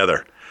sun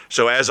together.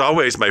 So as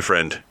always, my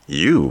friend,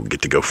 you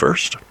get to go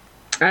first.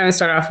 I'm going to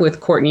start off with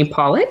Courtney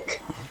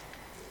Pollock.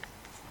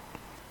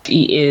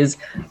 She is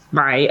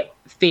my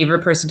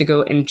favorite person to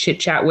go and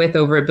chit-chat with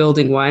over at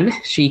Building One.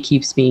 She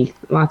keeps me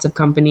lots of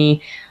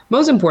company.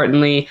 Most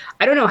importantly,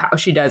 I don't know how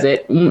she does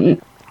it.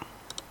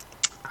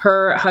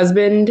 Her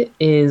husband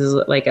is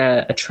like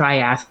a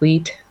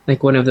triathlete,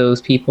 like one of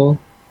those people.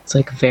 It's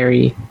like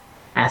very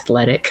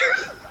athletic,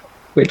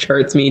 which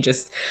hurts me.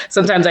 Just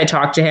sometimes I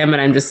talk to him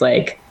and I'm just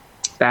like,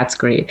 that's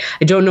great.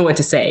 I don't know what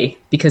to say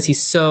because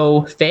he's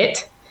so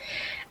fit.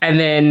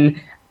 And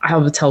then I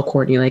will tell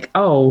Courtney, like,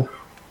 oh,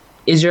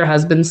 is your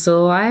husband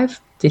still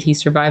alive? Did he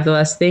survive the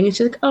last thing? And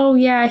she's like, oh,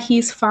 yeah,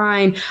 he's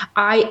fine.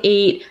 I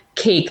ate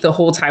cake the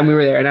whole time we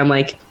were there. And I'm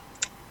like,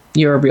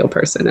 you're a real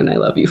person and I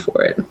love you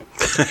for it.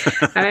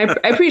 And I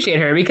appreciate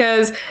her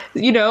because,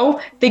 you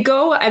know, they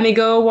go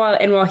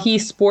while he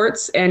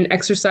sports and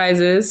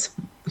exercises,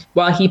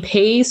 while he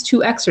pays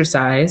to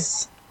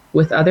exercise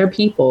with other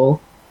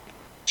people.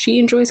 She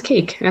enjoys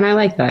cake, and I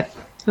like that.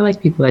 I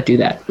like people that do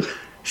that.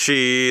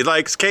 She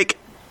likes cake.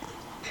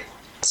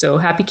 So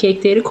happy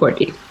cake day to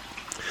Courtney.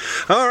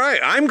 All right,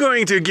 I'm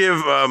going to give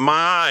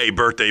my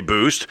birthday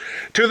boost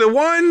to the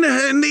one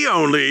and the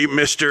only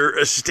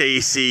Mr.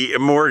 Stacy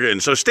Morgan.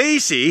 So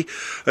Stacy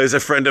is a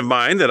friend of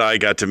mine that I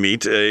got to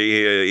meet.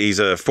 He's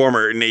a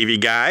former Navy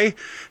guy.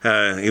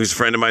 He was a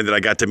friend of mine that I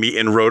got to meet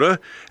in Rhoda.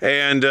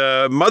 And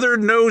Mother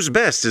Knows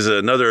Best is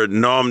another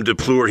nom de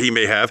plume he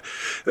may have.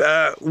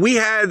 We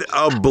had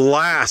a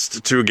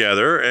blast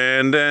together,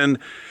 and then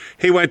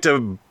he went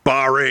to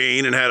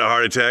Bahrain and had a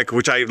heart attack,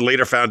 which I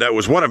later found out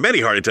was one of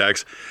many heart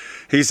attacks.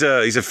 He's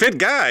a fit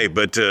guy,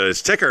 but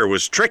his ticker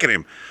was tricking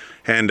him.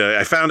 And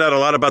I found out a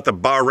lot about the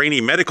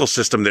Bahraini medical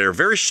system there.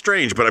 Very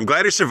strange, but I'm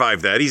glad he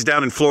survived that. He's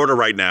down in Florida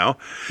right now.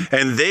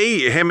 And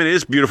him and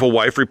his beautiful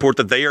wife report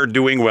that they are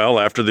doing well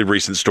after the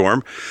recent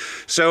storm.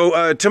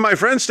 So to my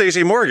friend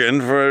Stacy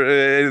Morgan,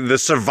 for the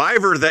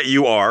survivor that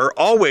you are,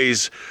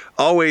 always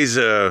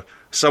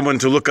someone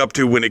to look up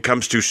to when it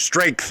comes to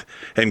strength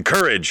and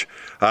courage.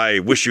 I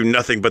wish you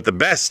nothing but the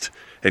best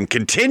and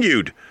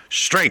continued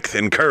strength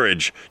and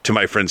courage to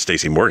my friend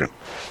Stacy Morgan.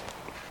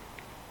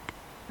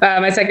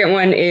 My second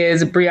one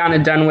is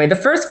Brianna Dunway. The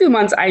first few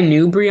months I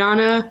knew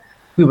Brianna,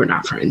 we were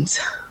not friends.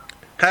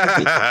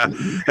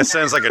 That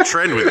sounds like a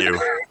trend with you.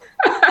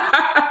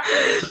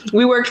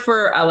 We worked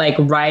for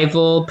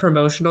rival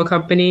promotional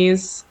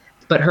companies,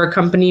 but her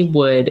company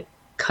would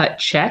cut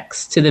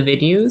checks to the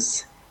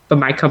venues, but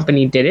my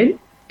company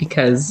didn't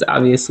because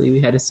obviously we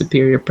had a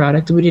superior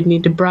product and we didn't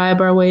need to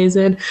bribe our ways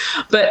in.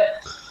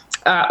 But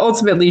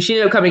ultimately, she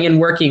ended up coming and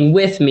working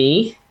with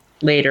me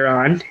later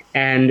on,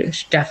 and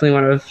she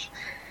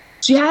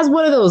she has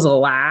one of those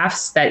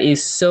laughs that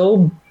is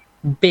so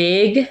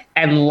big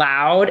and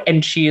loud,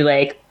 and she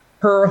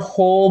her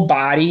whole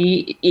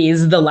body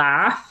is the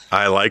laugh.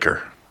 I like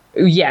her.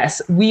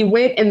 Yes, we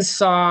went and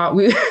saw.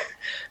 It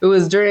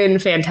was during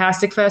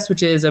Fantastic Fest,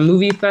 which is a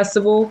movie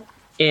festival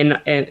in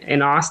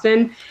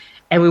Austin,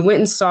 and we went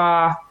and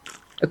saw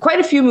quite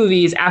a few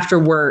movies after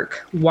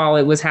work while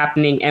it was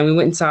happening, and we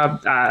went and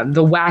saw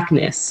The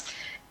Whackness.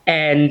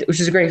 and which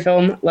is a great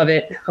film. Love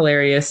it.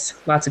 Hilarious.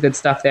 Lots of good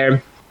stuff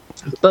there.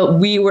 But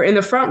we were in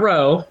the front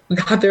row. We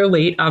got there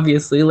late,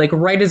 obviously, like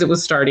right as it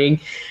was starting.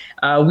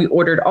 We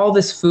ordered all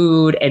this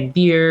food and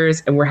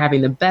beers, and we're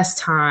having the best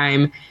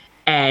time.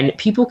 And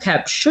people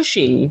kept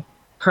shushing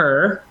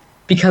her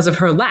because of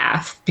her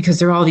laugh, because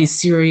they're all these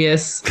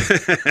serious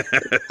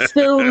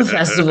film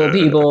festival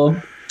people.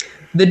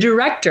 The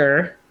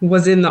director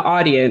was in the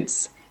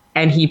audience,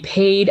 and he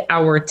paid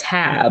our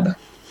tab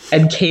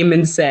and came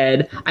and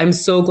said, "I'm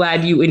so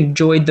glad you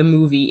enjoyed the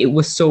movie. It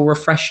was so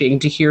refreshing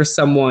to hear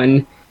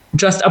someone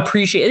just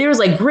appreciate." There was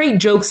like great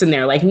jokes in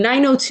there, like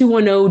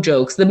 90210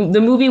 jokes. The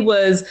movie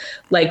was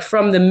like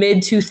from the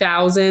mid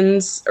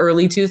 2000s,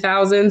 early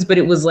 2000s, but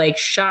it was like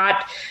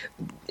shot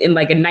in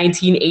like a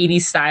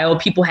 1980s style.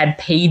 People had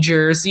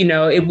pagers, you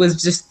know. It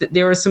was just,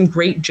 there were some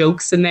great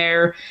jokes in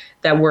there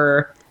that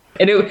were,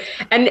 and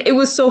it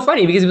was so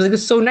funny because it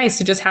was so nice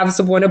to just have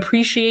someone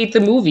appreciate the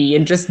movie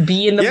and just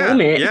be in the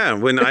moment. Yeah,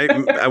 when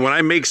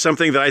I make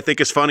something that I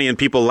think is funny and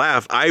people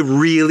laugh, I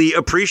really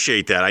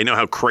appreciate that. I know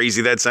how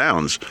crazy that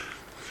sounds.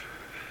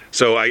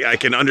 So I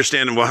can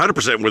understand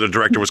 100% where the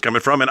director was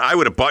coming from, and I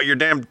would have bought your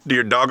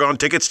doggone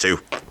tickets too.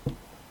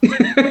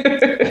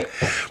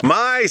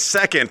 My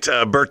second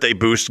birthday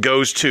boost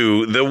goes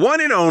to the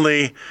one and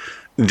only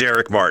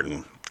Derek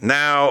Martin.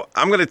 Now,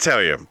 I'm going to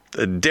tell you,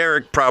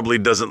 Derek probably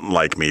doesn't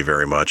like me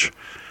very much,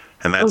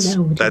 and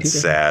that's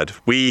sad.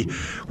 We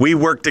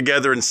worked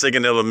together in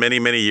Sigonella many,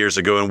 many years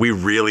ago, and we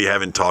really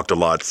haven't talked a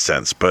lot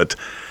since. But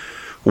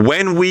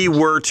when we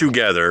were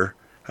together,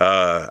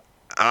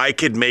 I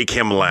could make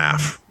him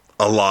laugh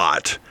a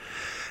lot.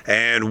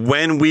 And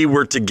when we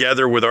were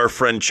together with our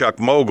friend Chuck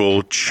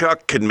Mogul,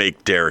 Chuck could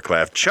make Derek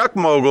laugh. Chuck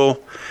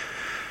Mogul,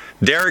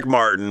 Derek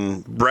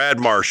Martin, Brad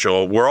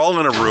Marshall, we're all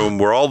in a room.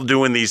 We're all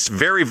doing these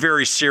very,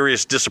 very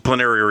serious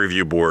disciplinary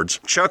review boards.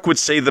 Chuck would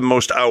say the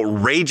most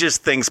outrageous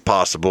things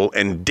possible,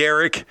 and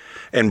Derek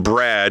and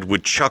Brad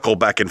would chuckle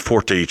back and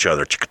forth to each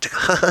other.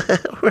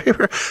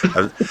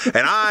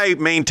 And I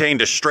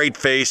maintained a straight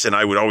face, and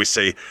I would always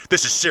say,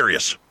 "This is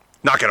serious.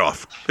 Knock it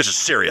off. This is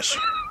serious."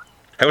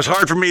 It was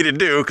hard for me to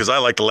do because I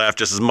like to laugh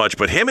just as much,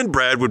 but him and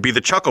Brad would be the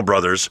Chuckle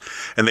Brothers,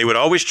 and they would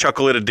always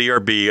chuckle at a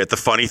DRB at the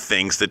funny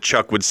things that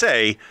Chuck would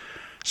say.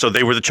 So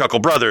they were the Chuckle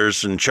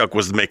Brothers, and Chuck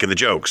was making the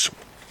jokes.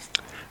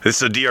 This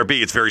is a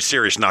DRB. It's very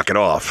serious. Knock it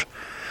off.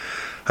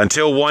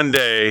 Until one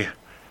day,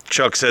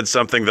 Chuck said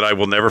something that I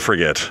will never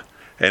forget,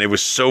 and it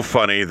was so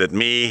funny that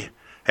me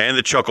and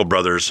the Chuckle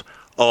Brothers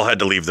all had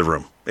to leave the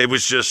room. It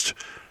was just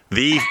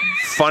the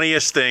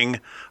funniest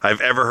thing I've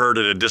ever heard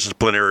at a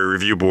disciplinary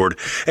review board.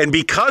 And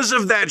because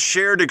of that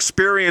shared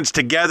experience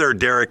together,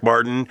 Derek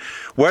Martin,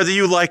 whether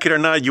you like it or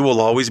not, you will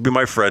always be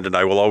my friend, and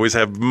I will always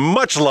have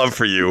much love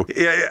for you.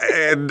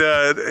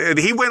 And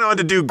he went on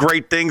to do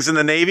great things in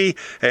the Navy,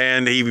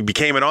 and he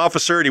became an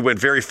officer, and he went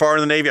very far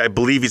in the Navy. I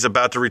believe he's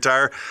about to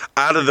retire.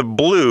 Out of the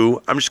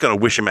blue, I'm just going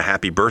to wish him a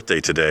happy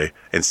birthday today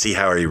and see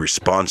how he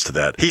responds to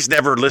that. He's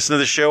never listened to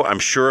the show. I'm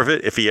sure of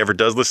it. If he ever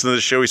does listen to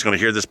the show, he's going to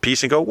hear this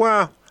piece and go,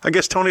 "Wow, I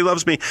guess Tony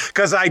loves me,"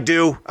 because I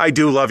do. I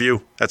do love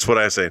you. That's what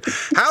I say.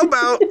 How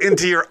about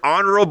into your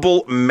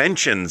honorable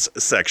mentions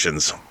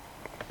sections?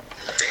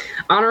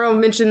 Honorable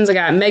mentions, I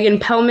got Megan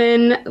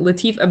Pellman,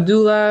 Latif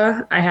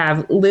Abdullah, I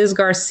have Liz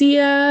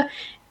Garcia,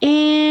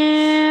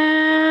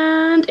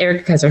 and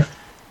Erica Kaiser.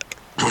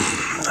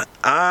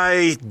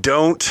 I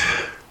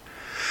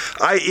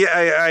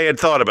had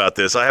thought about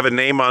this. I have a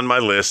name on my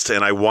list,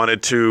 and I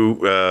wanted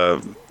to...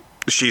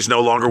 she's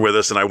no longer with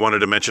us, and I wanted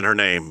to mention her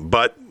name,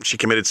 but she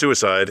committed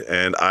suicide,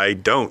 and I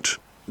don't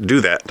do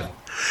that.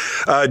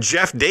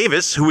 Jeff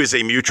Davis, who is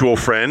a mutual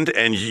friend,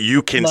 and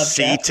you can Love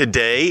see Jeff.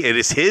 today, it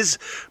is his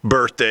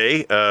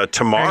birthday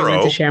tomorrow. I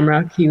went to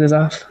Shamrock. He was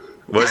off.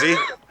 Was he?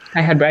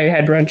 I had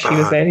brunch. He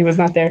was there. He was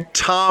not there.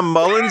 Tom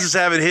Mullins is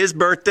having his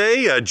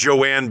birthday.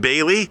 Joanne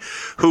Bailey,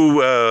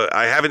 who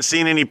I haven't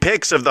seen any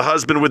pics of the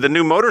husband with the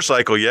new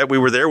motorcycle yet. We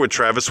were there with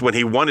Travis when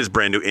he won his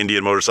brand new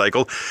Indian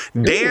motorcycle.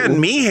 Dan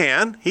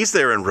Meehan, he's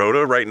there in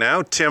Rhoda right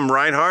now. Tim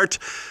Reinhart.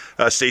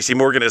 Stacey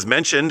Morgan has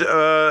mentioned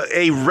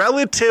a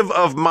relative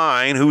of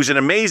mine who's an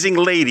amazing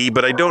lady,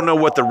 but I don't know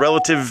what the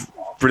relative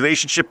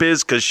relationship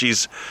is because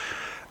she's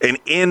an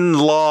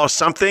in-law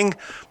something.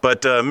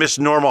 But Miss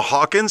Norma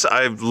Hawkins,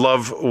 I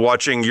love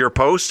watching your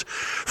post.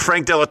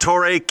 Frank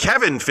Delatorre,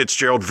 Kevin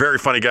Fitzgerald, very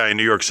funny guy in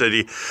New York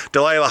City.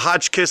 Delilah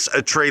Hotchkiss,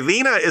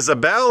 Traylina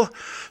Isabel,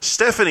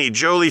 Stephanie,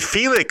 Jolie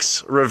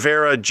Felix,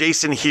 Rivera,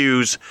 Jason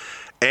Hughes,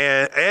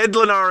 and Ed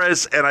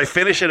Linares. And I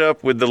finish it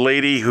up with the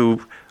lady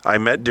who I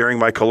met during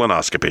my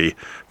colonoscopy,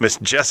 Miss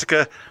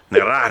Jessica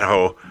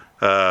Naranjo.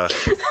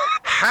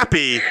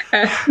 Happy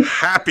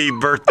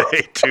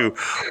birthday to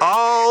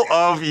all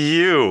of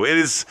you. It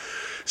is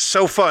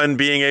so fun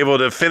being able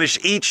to finish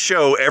each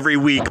show every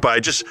week by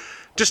just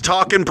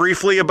talking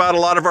briefly about a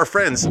lot of our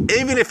friends,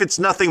 even if it's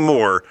nothing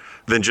more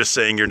than just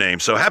saying your name.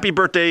 So happy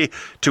birthday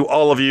to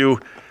all of you.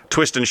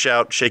 Twist and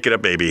shout, shake it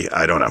up, baby.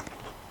 I don't know.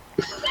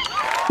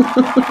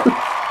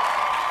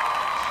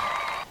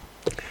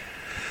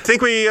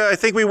 I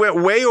think we went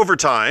way over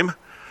time.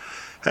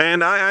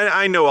 And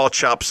I know I'll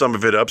chop some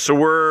of it up, so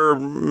we're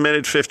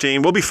minute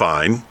 15. We'll be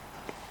fine.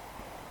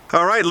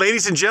 All right,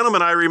 ladies and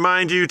gentlemen, I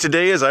remind you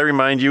today, as I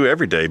remind you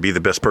every day, be the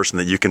best person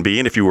that you can be.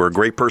 And if you were a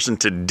great person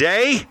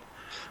today,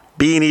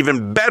 be an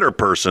even better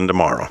person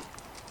tomorrow.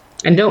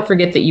 And don't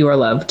forget that you are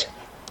loved.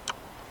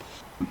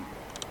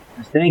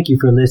 Thank you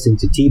for listening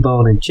to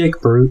T-Bone and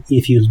Chick Brew.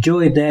 If you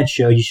enjoyed that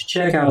show, you should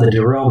check out the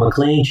Darrell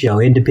McClain Show,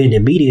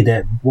 independent media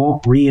that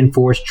won't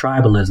reinforce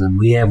tribalism.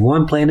 We have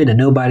one planet and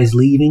nobody's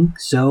leaving,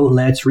 so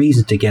let's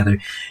reason together.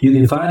 You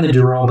can find the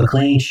Darrell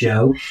McClain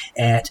Show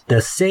at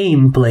the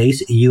same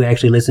place you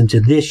actually listen to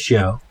this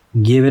show.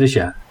 Give it a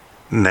shot.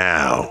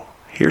 Now,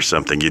 here's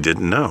something you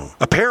didn't know.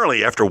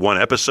 Apparently, after one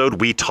episode,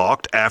 we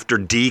talked after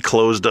D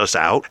closed us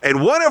out,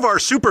 and one of our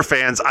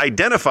superfans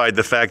identified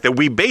the fact that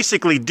we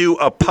basically do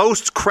a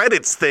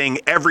post-credits thing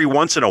every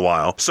once in a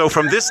while. So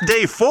from this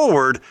day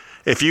forward,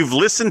 if you've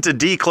listened to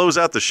D close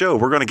out the show,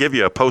 we're going to give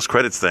you a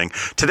post-credits thing.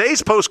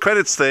 Today's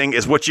post-credits thing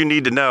is what you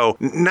need to know.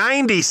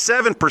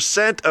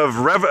 97% of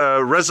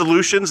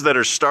resolutions that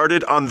are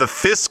started on the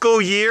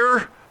fiscal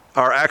year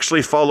are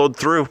actually followed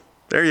through.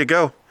 There you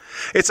go.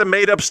 It's a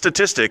made-up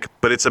statistic,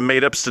 but it's a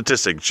made-up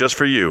statistic just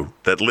for you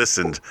that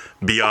listened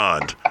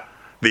beyond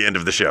the end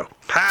of the show.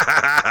 Ha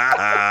ha ha ha!